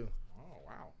bleeding, bad. too. Oh,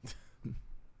 wow.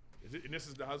 And this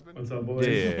is the husband? What's up, boys?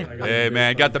 Yeah. I got Hey, a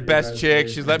man, great got the stuff for you best guys chick.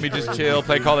 today. She's let me just Enjoy chill, it.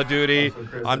 play Call of Duty. Also,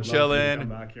 Chris, I'm I'd love for you to chilling. come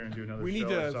back here and do another We need show.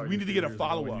 to Saw we you need to a get a few years ago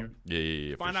follow when up. you-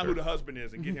 Yeah. Find for out sure. who the husband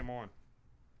is and get him on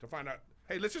to find out.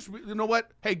 Hey, let's just, you know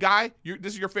what? Hey, guy,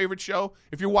 this is your favorite show.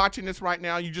 If you're watching this right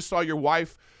now, you just saw your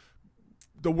wife,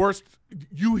 the worst.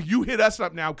 You hit us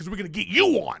up now because we're going to get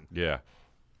you on. Yeah.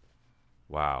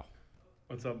 Wow.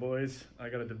 What's up, boys? I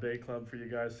got a debate club for you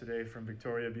guys today from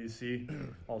Victoria, BC.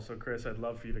 Also, Chris, I'd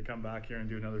love for you to come back here and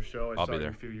do another show. I I'll saw be you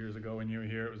there. a few years ago when you were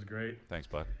here. It was great. Thanks,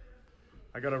 bud.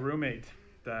 I got a roommate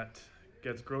that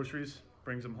gets groceries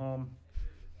brings them home,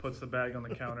 puts the bag on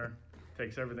the counter,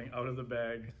 takes everything out of the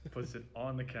bag, puts it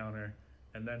on the counter,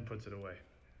 and then puts it away.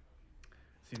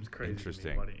 Seems crazy to me.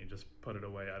 Interesting. Why don't you just put it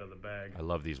away out of the bag? I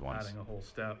love these ones. Adding a whole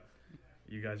step.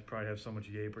 You guys probably have so much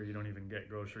yaper you don't even get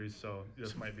groceries, so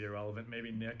this might be irrelevant.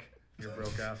 Maybe Nick, your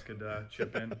broke ass, could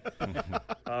chip in.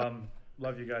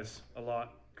 Love you guys a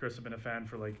lot. Chris, I've been a fan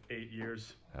for like 8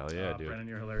 years. Hell yeah, dude. Brendan,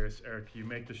 you're hilarious. Eric, you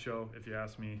make the show, if you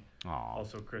ask me. Aw.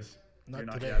 Also, Chris, Not you're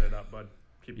not today. yadded up, bud.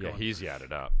 Keep Yeah, going. he's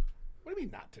yadded up. What do you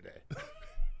mean not today?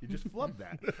 You just flubbed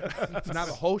that. So now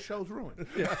the whole show's ruined.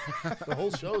 The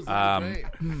whole show's Great.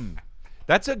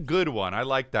 That's a good one. I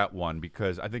like that one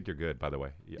because I think you're good. By the way,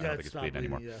 I don't think it's bleeding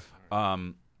anymore.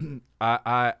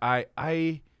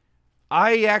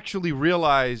 I actually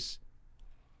realize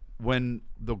when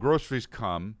the groceries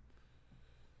come.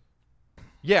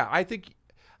 Yeah, I think.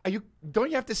 Don't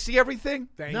you have to see everything?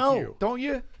 Thank you. Don't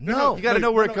you? No. You got to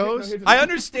know where it goes. here's the I thing.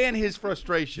 understand his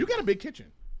frustration. You got a big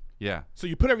kitchen. Yeah, So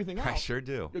you put everything out. I sure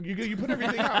do. You put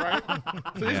everything out, right?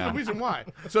 So this is Yeah. the reason why.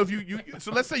 So if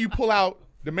so let's say you pull out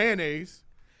the mayonnaise,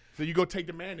 so you go take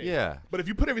the mayonnaise. Yeah. But if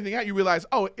you put everything out, you realize,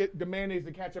 the mayonnaise,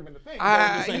 the ketchup, and the thing.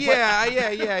 Yeah.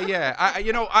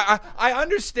 I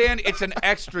understand it's an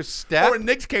extra step. Or in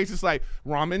Nick's case, it's like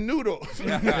ramen noodles.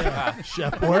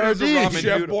 Chef What is the Boyardee. ramen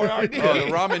Chef noodle? Boyardee. Oh, the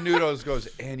ramen noodles goes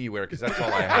anywhere because that's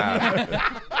all I have.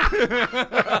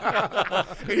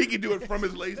 And he can do it from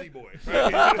his lazy boy.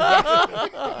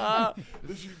 The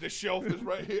shelf is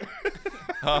right here.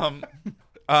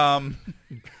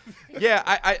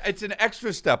 Yeah, it's an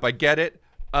extra step. I get it.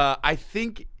 I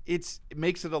think it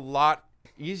makes it a lot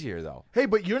easier though. Hey,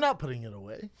 but you're not putting it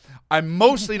away. I'm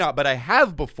mostly not, but I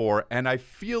have before, and I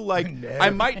feel like I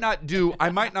might not do.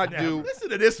 Listen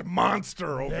to this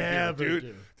monster over Never here, dude.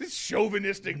 do. This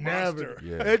chauvinistic monster.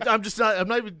 Yeah. I'm just not. I'm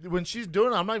not even. When she's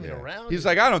doing it, I'm not even around. He's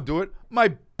like, I don't do it.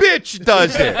 My bitch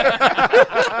does it.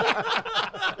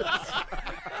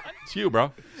 It's you,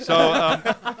 bro. So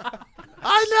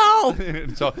I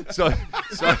know. so.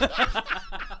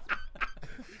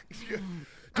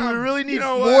 Do we really need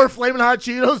know more what? flaming hot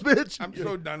Cheetos, bitch? I'm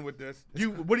so done with this.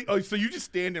 So you just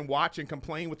stand and watch and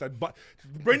complain with a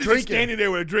Brendan's just standing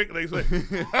there with a drink. Like, he's like,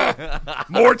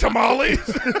 more tamales.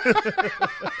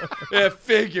 It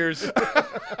figures.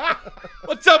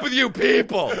 What's up with you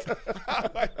people? Oh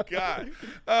my god.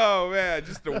 Oh man,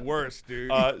 just the worst,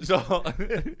 dude.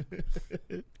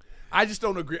 I just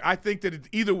don't agree. I think that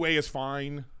either way is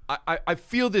fine. I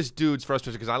feel this dude's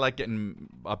frustration because I like getting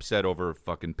upset over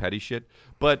fucking petty shit.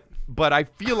 But I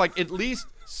feel like at least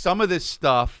some of this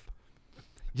stuff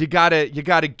you gotta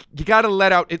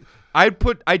let out. I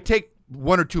take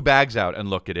 1 or 2 bags out and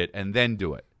look at it and then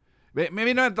do it.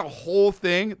 Maybe not the whole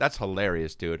thing. That's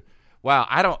hilarious, dude.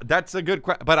 Wow, that's a good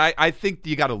question. But I think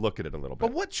you got to look at it a little bit.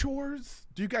 But what chores?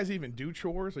 Do you guys even do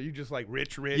chores? Are you just like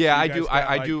rich? Yeah, I You do.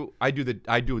 guys got, I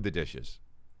do the dishes.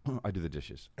 I do the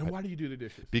dishes. And why do you do the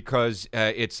dishes? Because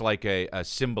it's like a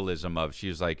symbolism of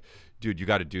she's like, dude, you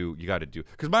got to do.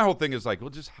 Because my whole thing is like, we'll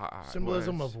just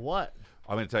Symbolism of what?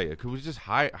 I'm going to tell you. Because we just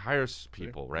hire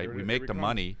people, right? Here We it make the comes.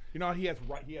 money. You know, he has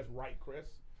right, Chris.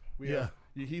 Yeah.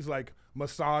 He's like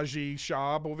massagey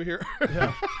Schaub over here.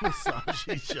 Yeah.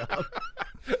 Massage shop.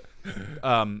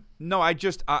 No,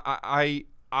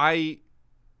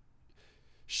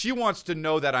 she wants to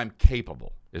know that I'm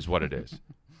capable, is what it is.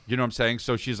 You know what I'm saying?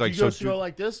 So she's like, You go slow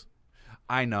like this?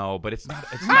 I know, but it's not.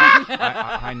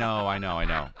 I know.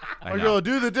 Or you go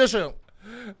do the dishes.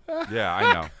 Yeah,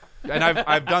 I know. And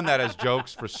I've done that as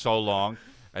jokes for so long,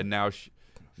 and now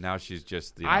she's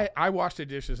just. You know. I wash the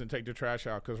dishes and take the trash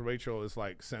out because Rachel is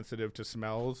like sensitive to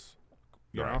smells.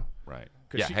 You know? Right.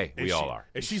 'Cause Yeah. Hey, we all are.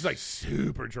 And she's like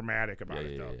super dramatic about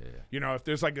it though. Yeah. You know, if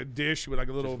there's like a dish with like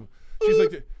a little, she's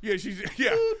like,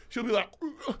 she'll be like.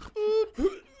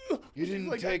 You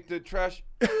didn't take the trash.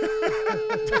 like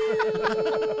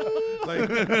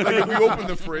if we open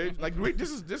the fridge, like this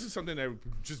is something that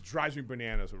just drives me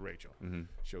bananas with Rachel. Mm-hmm.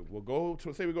 We'll go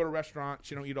to say we go to a restaurant.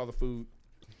 She don't eat all the food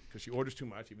because she orders too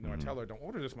much. Even though I tell her don't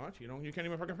order this much, you can't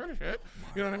even fucking finish it.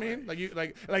 You know what I mean? Like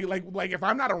if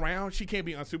I'm not around, she can't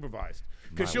be unsupervised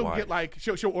because she'll get like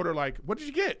she'll order like, what did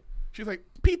you get? She's like,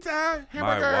 pizza,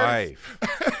 hamburgers. My wife.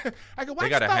 I go, they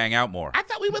got to hang out more. I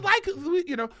thought we would like,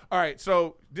 All right,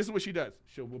 so this is what she does.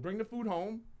 We'll bring the food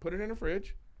home, put it in the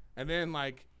fridge, and then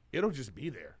like it'll just be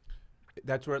there.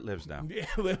 That's where it lives now.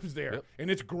 It lives there, Yep.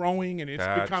 and it's growing, and it's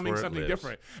That's becoming where it something lives.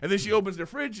 different. And then she opens the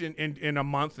fridge in a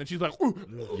month, and she's like, ooh,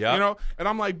 Yep. And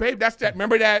I'm like, babe, that's that.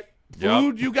 Remember that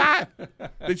food you got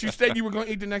that you said you were going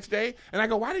to eat the next day? And I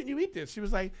go, why didn't you eat this? She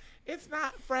was like, it's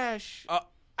not fresh.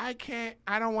 I can't.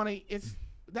 I don't want to.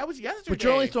 yesterday. But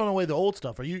you're only throwing away the old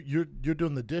stuff. Are you're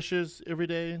doing the dishes every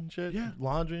day and shit? Yeah.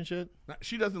 Laundry and shit?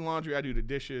 She does the laundry. I do the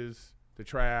dishes, the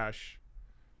trash,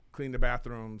 clean the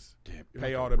bathrooms,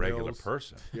 pay all the regular bills.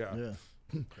 person. Yeah.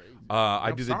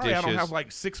 I do the dishes. I don't have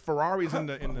like 6 Ferraris in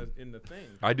the thing.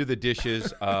 I do the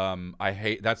dishes. I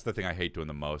hate. That's the thing I hate doing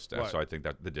the most. What? So I think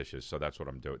that the dishes. So that's what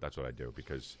I'm doing. That's what I do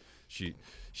because she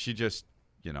just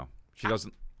she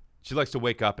doesn't. She likes to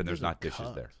wake up and there's not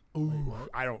dishes there. Ooh,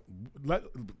 I don't.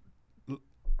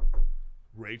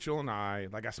 Rachel and I,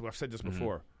 like I've said this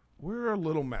before, we're a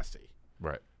little messy.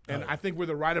 Right. And I think we're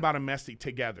the right amount of messy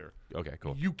together. Okay,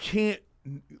 cool. You can't,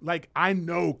 I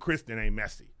know Kristen ain't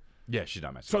messy. Yeah, she's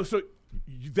not messy. So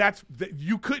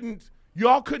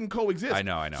y'all couldn't coexist. I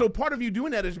know. So part of you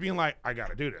doing that is being like, I got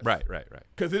to do this. Right.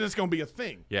 Because then it's going to be a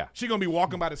thing. Yeah. She's going to be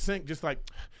walking by the sink just like,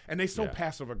 and they so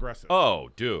passive aggressive. Oh,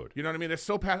 dude. You know what I mean? They're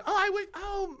so passive.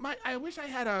 I wish I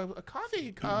had a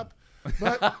coffee cup.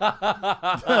 But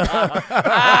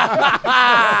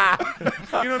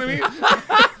you know what I mean?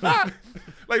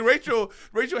 Like Rachel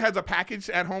has a package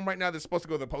at home right now that's supposed to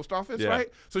go to the post office, right?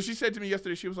 So she said to me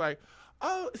yesterday, she was like,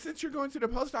 "Oh, since you're going to the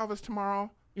post office tomorrow,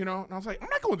 and I was like, I'm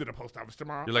not going to the post office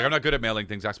tomorrow. You're like, I'm not good at mailing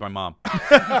things. Ask my mom.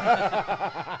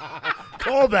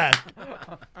 Call back.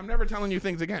 I'm never telling you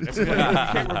things again. You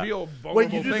can't reveal vulnerable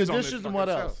Wait, you do things the on this dishes and fucking what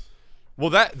show. else?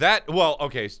 Well,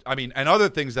 okay. I mean, and other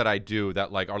things that I do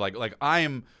that are like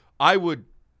I would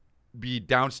be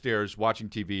downstairs watching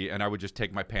TV and I would just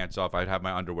take my pants off. I'd have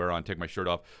my underwear on, take my shirt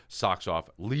off, socks off,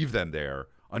 leave them there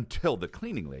until the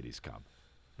cleaning ladies come.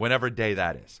 Whenever day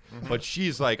that is. But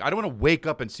she's like, I don't want to wake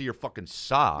up and see your fucking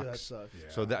socks. Yeah,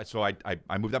 that sucks. So I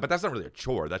moved that, but that's not really a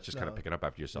chore. That's just kind of picking up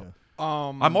after yourself. Yeah.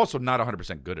 I'm also not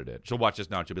 100% good at it. She'll watch this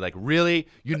now and she'll be like, really?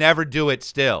 You never do it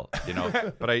still,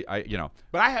 But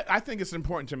I think it's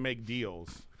important to make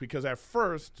deals because at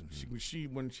first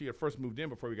when she had first moved in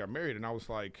before we got married, and I was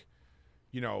like,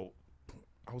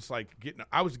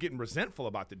 I was getting resentful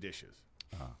about the dishes.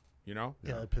 Yeah,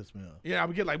 it pissed me off. Yeah, I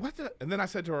would get like, what the? And then I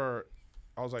said to her,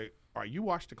 I was like, all right, you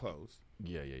wash the clothes.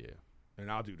 Yeah. And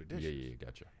I'll do the dishes. Yeah,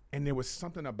 gotcha. And there was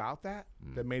something about that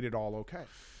that made it all okay.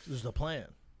 There's a plan.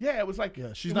 Yeah, it was like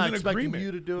she's it was not an expecting agreement.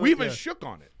 you to do it. We even Yeah. shook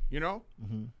on it,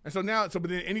 Mm-hmm. And so now, but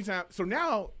then anytime,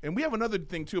 and we have another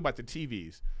thing too about the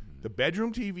TVs. The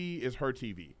bedroom TV is her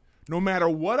TV. No matter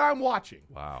what I'm watching.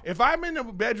 Wow. If I'm in the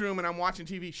bedroom and I'm watching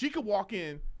TV, she could walk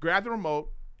in, grab the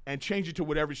remote, and change it to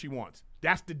whatever she wants.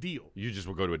 That's the deal. You just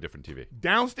will go to a different TV.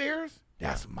 Downstairs,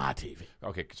 that's my TV.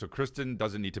 Okay, so Kristen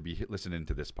doesn't need to be listening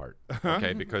to this part,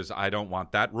 okay? Because I don't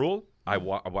want that rule. I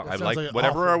like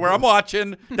whatever where I'm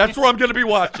watching. That's where I'm going to be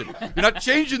watching. You're not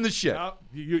changing the shit.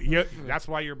 That's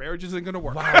why your marriage isn't going to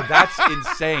work. Wow, that's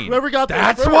insane. Whoever got there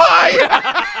That's first.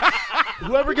 why.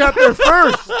 Whoever got there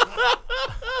first.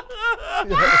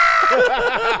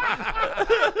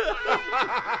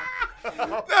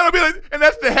 That'll be like, and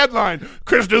that's the headline.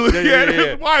 Kristen and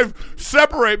his wife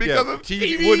separate because of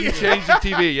TV. Wouldn't change the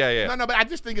TV. Yeah. No, but I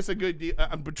just think it's a good deal.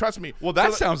 But trust me. Well,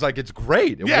 that sounds like it's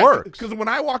great. It works. Because when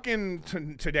I walk in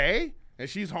today and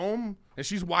she's home and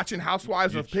she's watching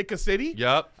Housewives of Pick a City,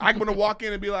 I'm going to walk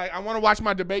in and be like, I want to watch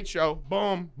my debate show.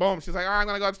 Boom, boom. She's like, all right, I'm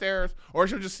going to go upstairs. Or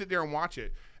she'll just sit there and watch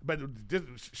it. But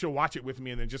she'll watch it with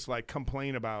me and then just like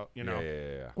complain about,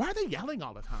 why are they yelling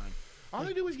all the time? All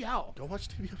they do is yell. Go watch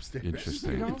TV upstairs.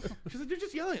 Interesting. She's like, they're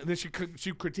just yelling. And then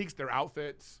she critiques their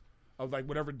outfits of like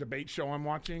whatever debate show I'm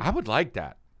watching. I would like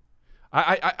that.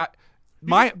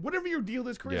 Whatever your deal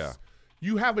is, Chris,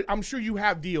 you have it. I'm sure you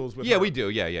have deals with her. We do.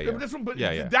 Yeah. But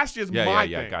that's just my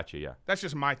thing. Yeah, gotcha, yeah. That's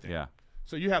just my thing. Yeah.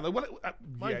 So you have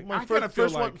like my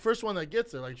first one that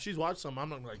gets it. Like she's watched some, I'm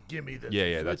not like, give me this.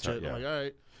 Yeah, that's it. I'm like, all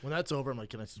right. When that's over, I'm like,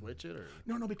 can I switch it or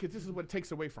no? Because this is what it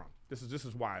takes away from. This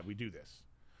is why we do this.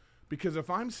 Because if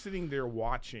I'm sitting there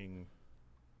watching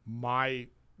my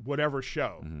whatever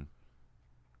show,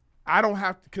 I don't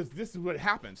have to, because this is what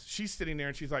happens. She's sitting there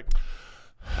and she's like,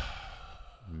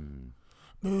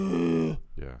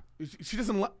 she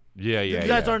doesn't Yeah. You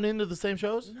guys aren't into the same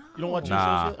shows? No. You don't watch any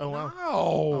shows yet? Oh, wow.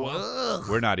 No.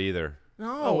 We're not either.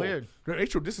 No. Oh, weird.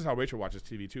 Rachel, this is how Rachel watches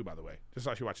TV too, by the way. This is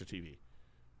how she watches TV.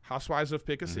 Housewives of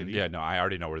Pick a City. Yeah, no, I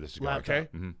already know where this is going. Okay.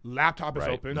 Laptop is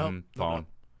open. No. Phone.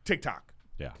 TikTok.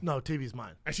 Yeah. No, TV's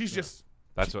mine. And she's just.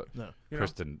 That's what. No.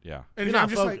 Kristen. Yeah. And You're I'm not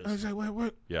just focused. like, I was like,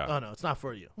 what? Yeah. Oh, no, it's not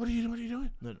for you. What are you doing?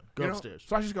 No. Go upstairs.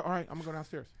 So I just go, all right, I'm going to go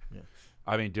downstairs. Yeah.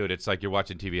 I mean, dude, it's like you're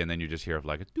watching TV and then you just hear of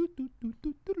like a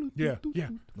Yeah.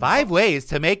 5 ways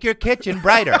to make your kitchen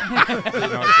brighter.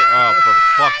 Oh, for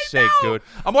fuck's sake, dude!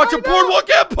 I'm watching Boardwalk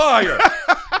Empire.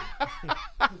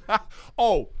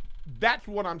 Oh, That's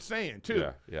what I'm saying too.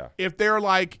 Yeah. If they're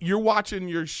like you're watching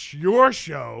your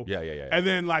show, Yeah. and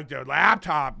then like their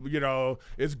laptop,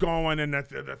 is going and the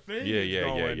thing, is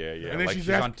going, Yeah. and then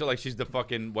Like she's the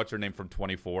fucking what's her name from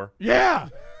 24. Yeah,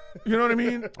 you know what I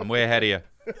mean. I'm way ahead of you.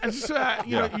 And just,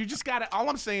 you just got to. All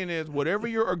I'm saying is, whatever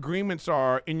your agreements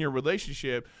are in your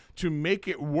relationship to make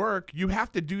it work, you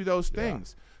have to do those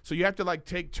things. So you have to like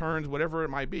take turns, whatever it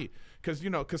might be, because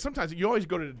sometimes you always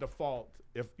go to the default.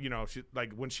 If she,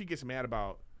 like when she gets mad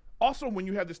about. Also, when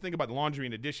you have this thing about the laundry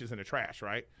and the dishes and the trash,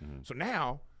 right? Mm-hmm. So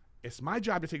now it's my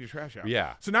job to take the trash out.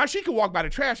 Yeah. So now she can walk by the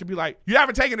trash and be like, "You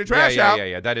haven't taken the trash out."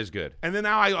 Yeah. That is good. And then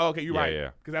now okay, you're right.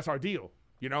 Yeah. Because that's our deal.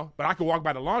 But I could walk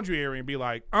by the laundry area and be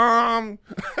like,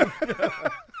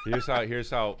 Here's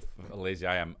how lazy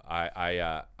I am.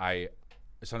 I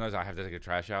sometimes I have to take the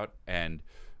trash out, and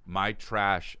my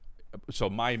trash. So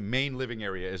my main living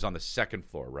area is on the second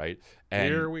floor, right? And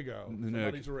here we go.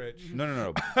 Somebody's rich.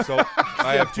 No. So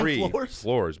I have 3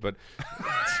 floors, but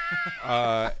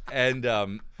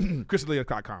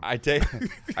ChrisLeo.com.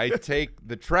 I take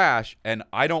the trash, and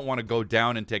I don't want to go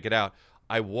down and take it out.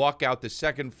 I walk out the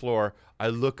second floor. I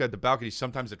look at the balcony.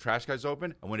 Sometimes the trash guy's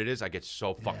open, and when it is, I get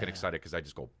so fucking excited because I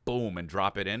just go boom and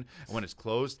drop it in. And when it's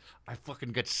closed, I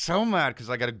fucking get so mad because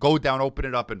I got to go down, open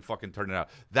it up, and fucking turn it out.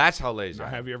 That's how lazy I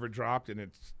am. Have you ever dropped and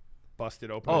it's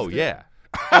busted open? Oh, yeah.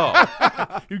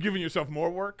 Oh. You're giving yourself more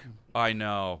work? I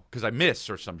know, because I miss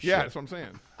or some shit. Yeah, that's what I'm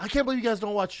saying. I can't believe you guys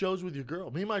don't watch shows with your girl.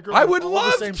 Me and my girl. I would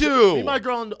love to. Me and my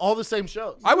girl on all the same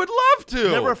shows. I would love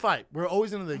to. Never a fight. We're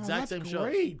always in the exact same great.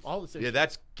 shows. All the same. Yeah,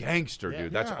 that's gangster,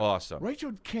 dude. That's awesome.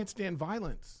 Rachel can't stand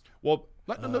violence. Well,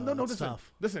 no.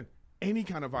 Listen. Any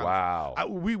kind of violence. Wow. I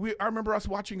remember us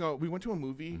watching. We went to a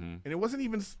movie, and it wasn't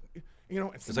even.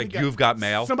 It's like You've Got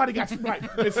Mail. Somebody got right.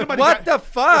 What the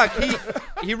fuck?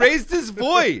 He raised his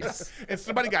voice. And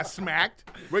somebody got smacked.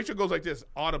 Rachel goes like this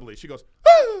audibly. She goes,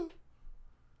 "Ah!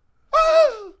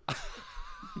 Ah!"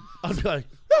 I'd be like,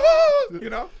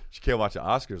 She can't watch the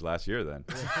Oscars last year then.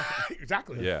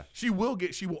 Exactly. Yeah. She will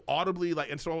audibly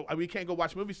and so we can't go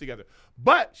watch movies together.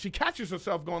 But she catches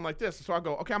herself going like this. So I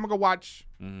go, okay, I'm gonna go watch.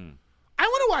 I want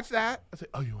to watch that. I say,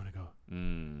 oh, you want to go?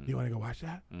 You want to go watch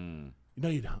that? No,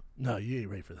 you don't. no, you ain't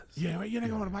ready for this. Yeah, you're not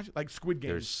going to watch it like Squid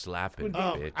Games. They're slapping, Squid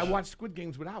Game. bitch. I watched Squid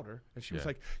Games without her, and she was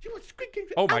like, "You watch Squid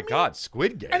Games?" Oh my God,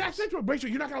 Squid Games. And I said to her, "Rachel,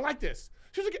 you're not gonna like this."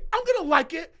 She was like, "I'm gonna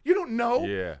like it. You don't know."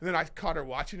 Yeah. And then I caught her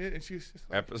watching it, and she was just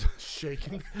like,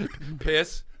 Shaking.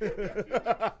 Piss. I like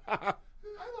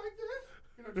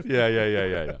this.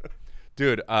 Yeah.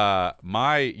 Dude, I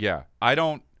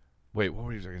don't. Wait, what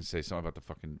were you going to say? Something about the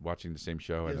fucking watching the same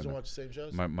show? You guys don't watch the same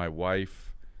shows? My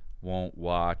wife won't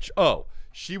watch. Oh,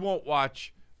 she won't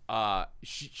watch.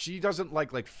 She doesn't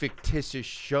like fictitious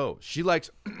shows. She likes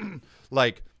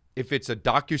like if it's a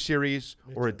docuseries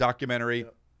or a documentary.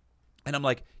 Yep. And I'm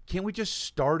like, can't we just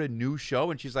start a new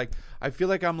show? And she's like, I feel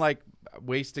like I'm like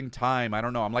wasting time. I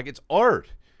don't know. I'm like, it's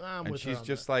art. And she's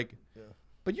just like,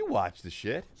 but you watch the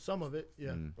shit. Some of it,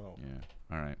 yeah. Yeah.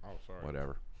 All right. Oh, sorry.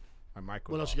 Whatever. My mic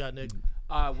was What else off. you got, Nick?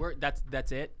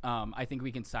 That's it. I think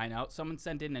we can sign out. Someone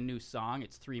sent in a new song.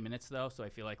 It's 3 minutes though, so I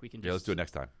feel like we can. Yeah, let's do it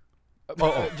next time.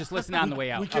 Just listen on the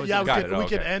way out. We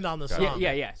can end on the song.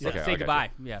 Yeah. So say goodbye.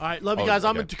 Yeah. All right, love you guys.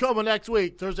 I'm in Tacoma next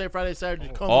week, Thursday, Friday, Saturday,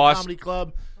 Tacoma Awesome. Comedy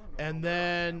Club, and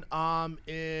then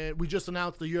we just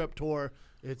announced the Europe tour.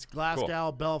 It's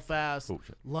Glasgow, Belfast,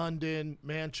 London,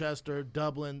 Manchester,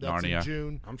 Dublin. That's Narnia. in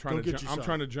June. I'm trying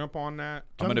to jump on that.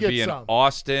 I'm going to be in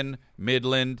Austin,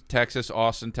 Midland, Texas,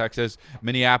 Austin, Texas,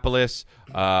 Minneapolis,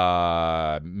 Milwaukee,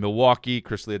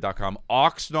 ChrisLea.com,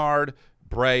 Oxnard,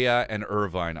 Brea, and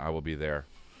Irvine. I will be there.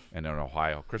 And in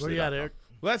Ohio. Where you at, Eric?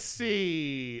 Let's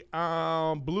see.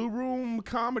 Blue Room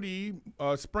Comedy,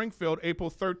 Springfield, April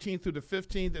 13th through the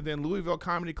 15th, and then Louisville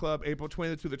Comedy Club, April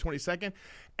 20th through the 22nd.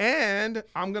 And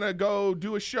I'm going to go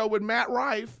do a show with Matt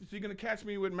Rife. So you're going to catch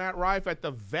me with Matt Rife at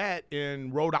the Vet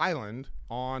in Rhode Island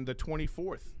on the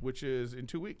 24th, which is in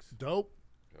 2 weeks. Dope.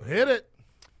 Hit it.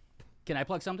 Can I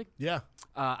plug something? Yeah.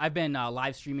 I've been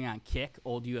live streaming on Kick,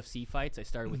 old UFC fights. I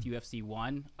started with UFC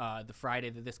 1. The Friday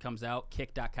that this comes out,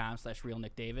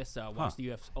 kick.com/realnickdavis. Watch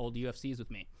the old UFCs with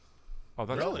me. Oh,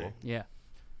 that's cool. Yeah.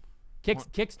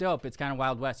 Kick's dope. It's kind of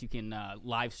Wild West. You can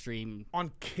live stream.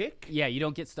 On Kick? Yeah, you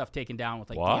don't get stuff taken down with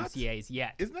like What? DMCAs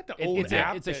yet. Isn't that the old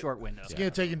app? It's a short window. It's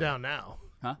getting taken down now.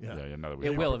 Huh? Yeah. Another week.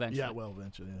 It will eventually. Yeah, it will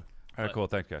eventually, yeah. All right, cool.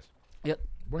 Thanks, guys. Yep.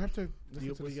 We'll have to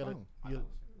listen to the song.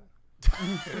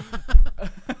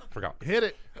 Forgot. Hit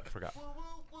it. Forgot.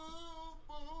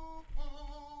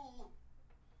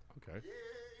 Okay.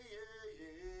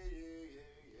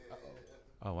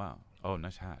 Oh, wow. Oh,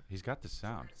 nice hat. He's got the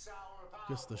sound.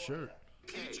 Just the shirt.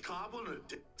 trouble or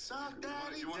dick suck,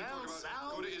 daddy? Down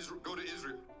south? Go to Israel.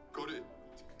 Go to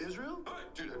Israel? All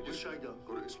right, dude. Where should I go?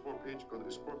 Go to explore page. Go to the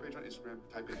explore page on Instagram.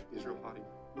 Type in Israel Hottie.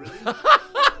 Really?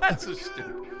 That's so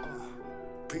stupid.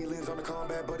 Prelims on the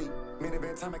combat, buddy.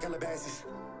 Minivan time at Calabasas.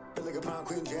 Feel like a pound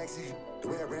Quentin Jackson. The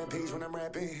way I rampage when I'm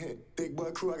rapping. Big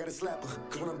boy crew, I got a slapper.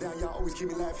 Cause when I'm down, y'all always keep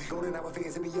me laughing. Golden hour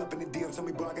fans hit me up in the DM. Tell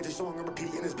me, bro, I got your song on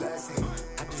repeat and it's blasting.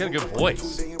 He's got a good voice.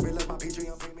 Tuesday and realize my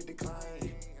Patreon payment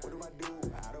decline. What do I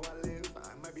do? How do I live?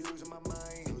 I might be losing my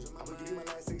mind. I'm gonna give you my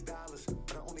last $6,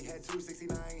 but I only had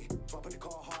 $2.69. So I put the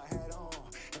car hard hat on,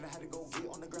 and I had to go get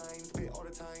on the grind. Spit all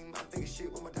the time. I think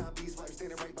shit with my timepiece. Wife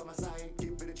standing right by my side.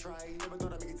 Give it a try. Never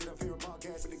thought I'd make it to the favorite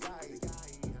podcast with the guys.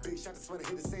 Big shot to sweater,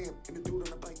 hit the Sam. And the dude on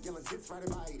the bike yelling tits right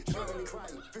by. Short and cry.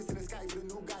 Fist in the sky for the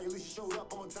new guy. At least you showed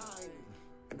up on time.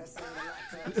 And that's saying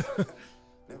a lot, cuz.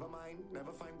 Never mind,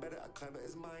 never find better. A clever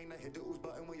is mine. I hit the ooze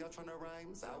button when y'all tryna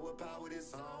rhyme. Sour power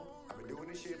this song. I've been doing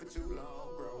this shit for too long.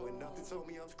 Growing up, they told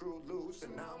me I'm screwed loose,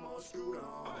 and now I'm all screwed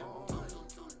on.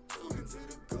 Into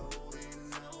the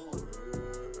golden hour.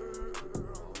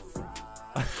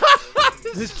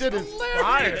 This shit is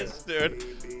fire, dude.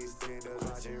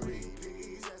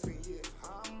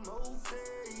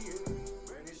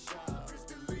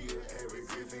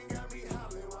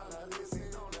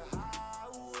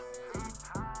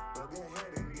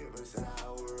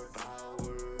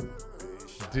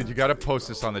 Dude, you gotta post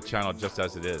this on the channel just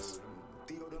as it is.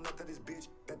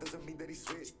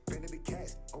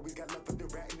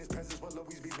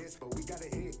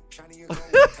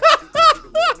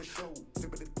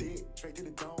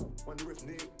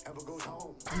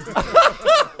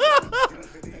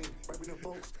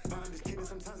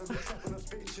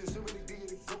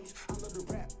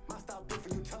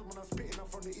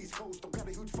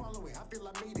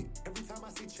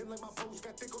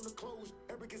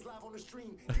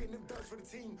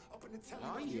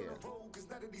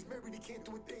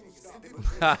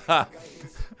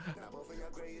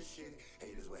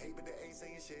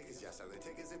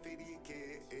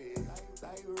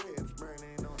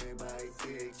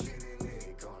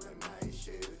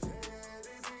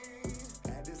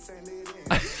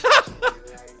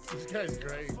 This guy's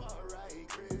great.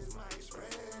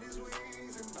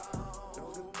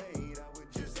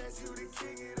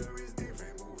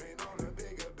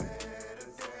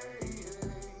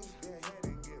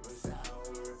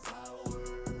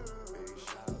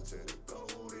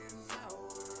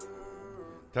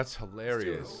 That's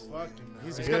hilarious.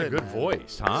 He's got a good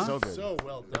voice, huh? So good. So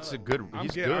well done. That's a good.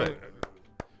 He's good.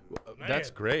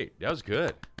 That's great. That was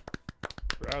good.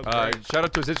 Shout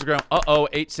out to his Instagram.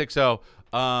 860.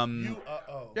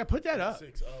 Yeah, put that up.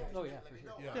 Oh yeah, for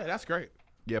sure. Yeah, that's great.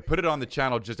 Yeah, put it on the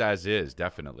channel just as is.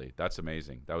 Definitely. That's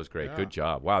amazing. That was great. Yeah. Good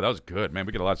job. Wow, that was good, man.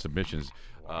 We get a lot of submissions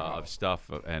of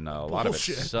stuff, and a lot of it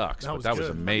sucks. But that was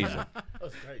amazing. That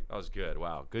was great. That was good.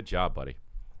 Wow. Good job, buddy.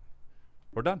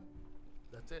 We're done.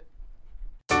 That's it.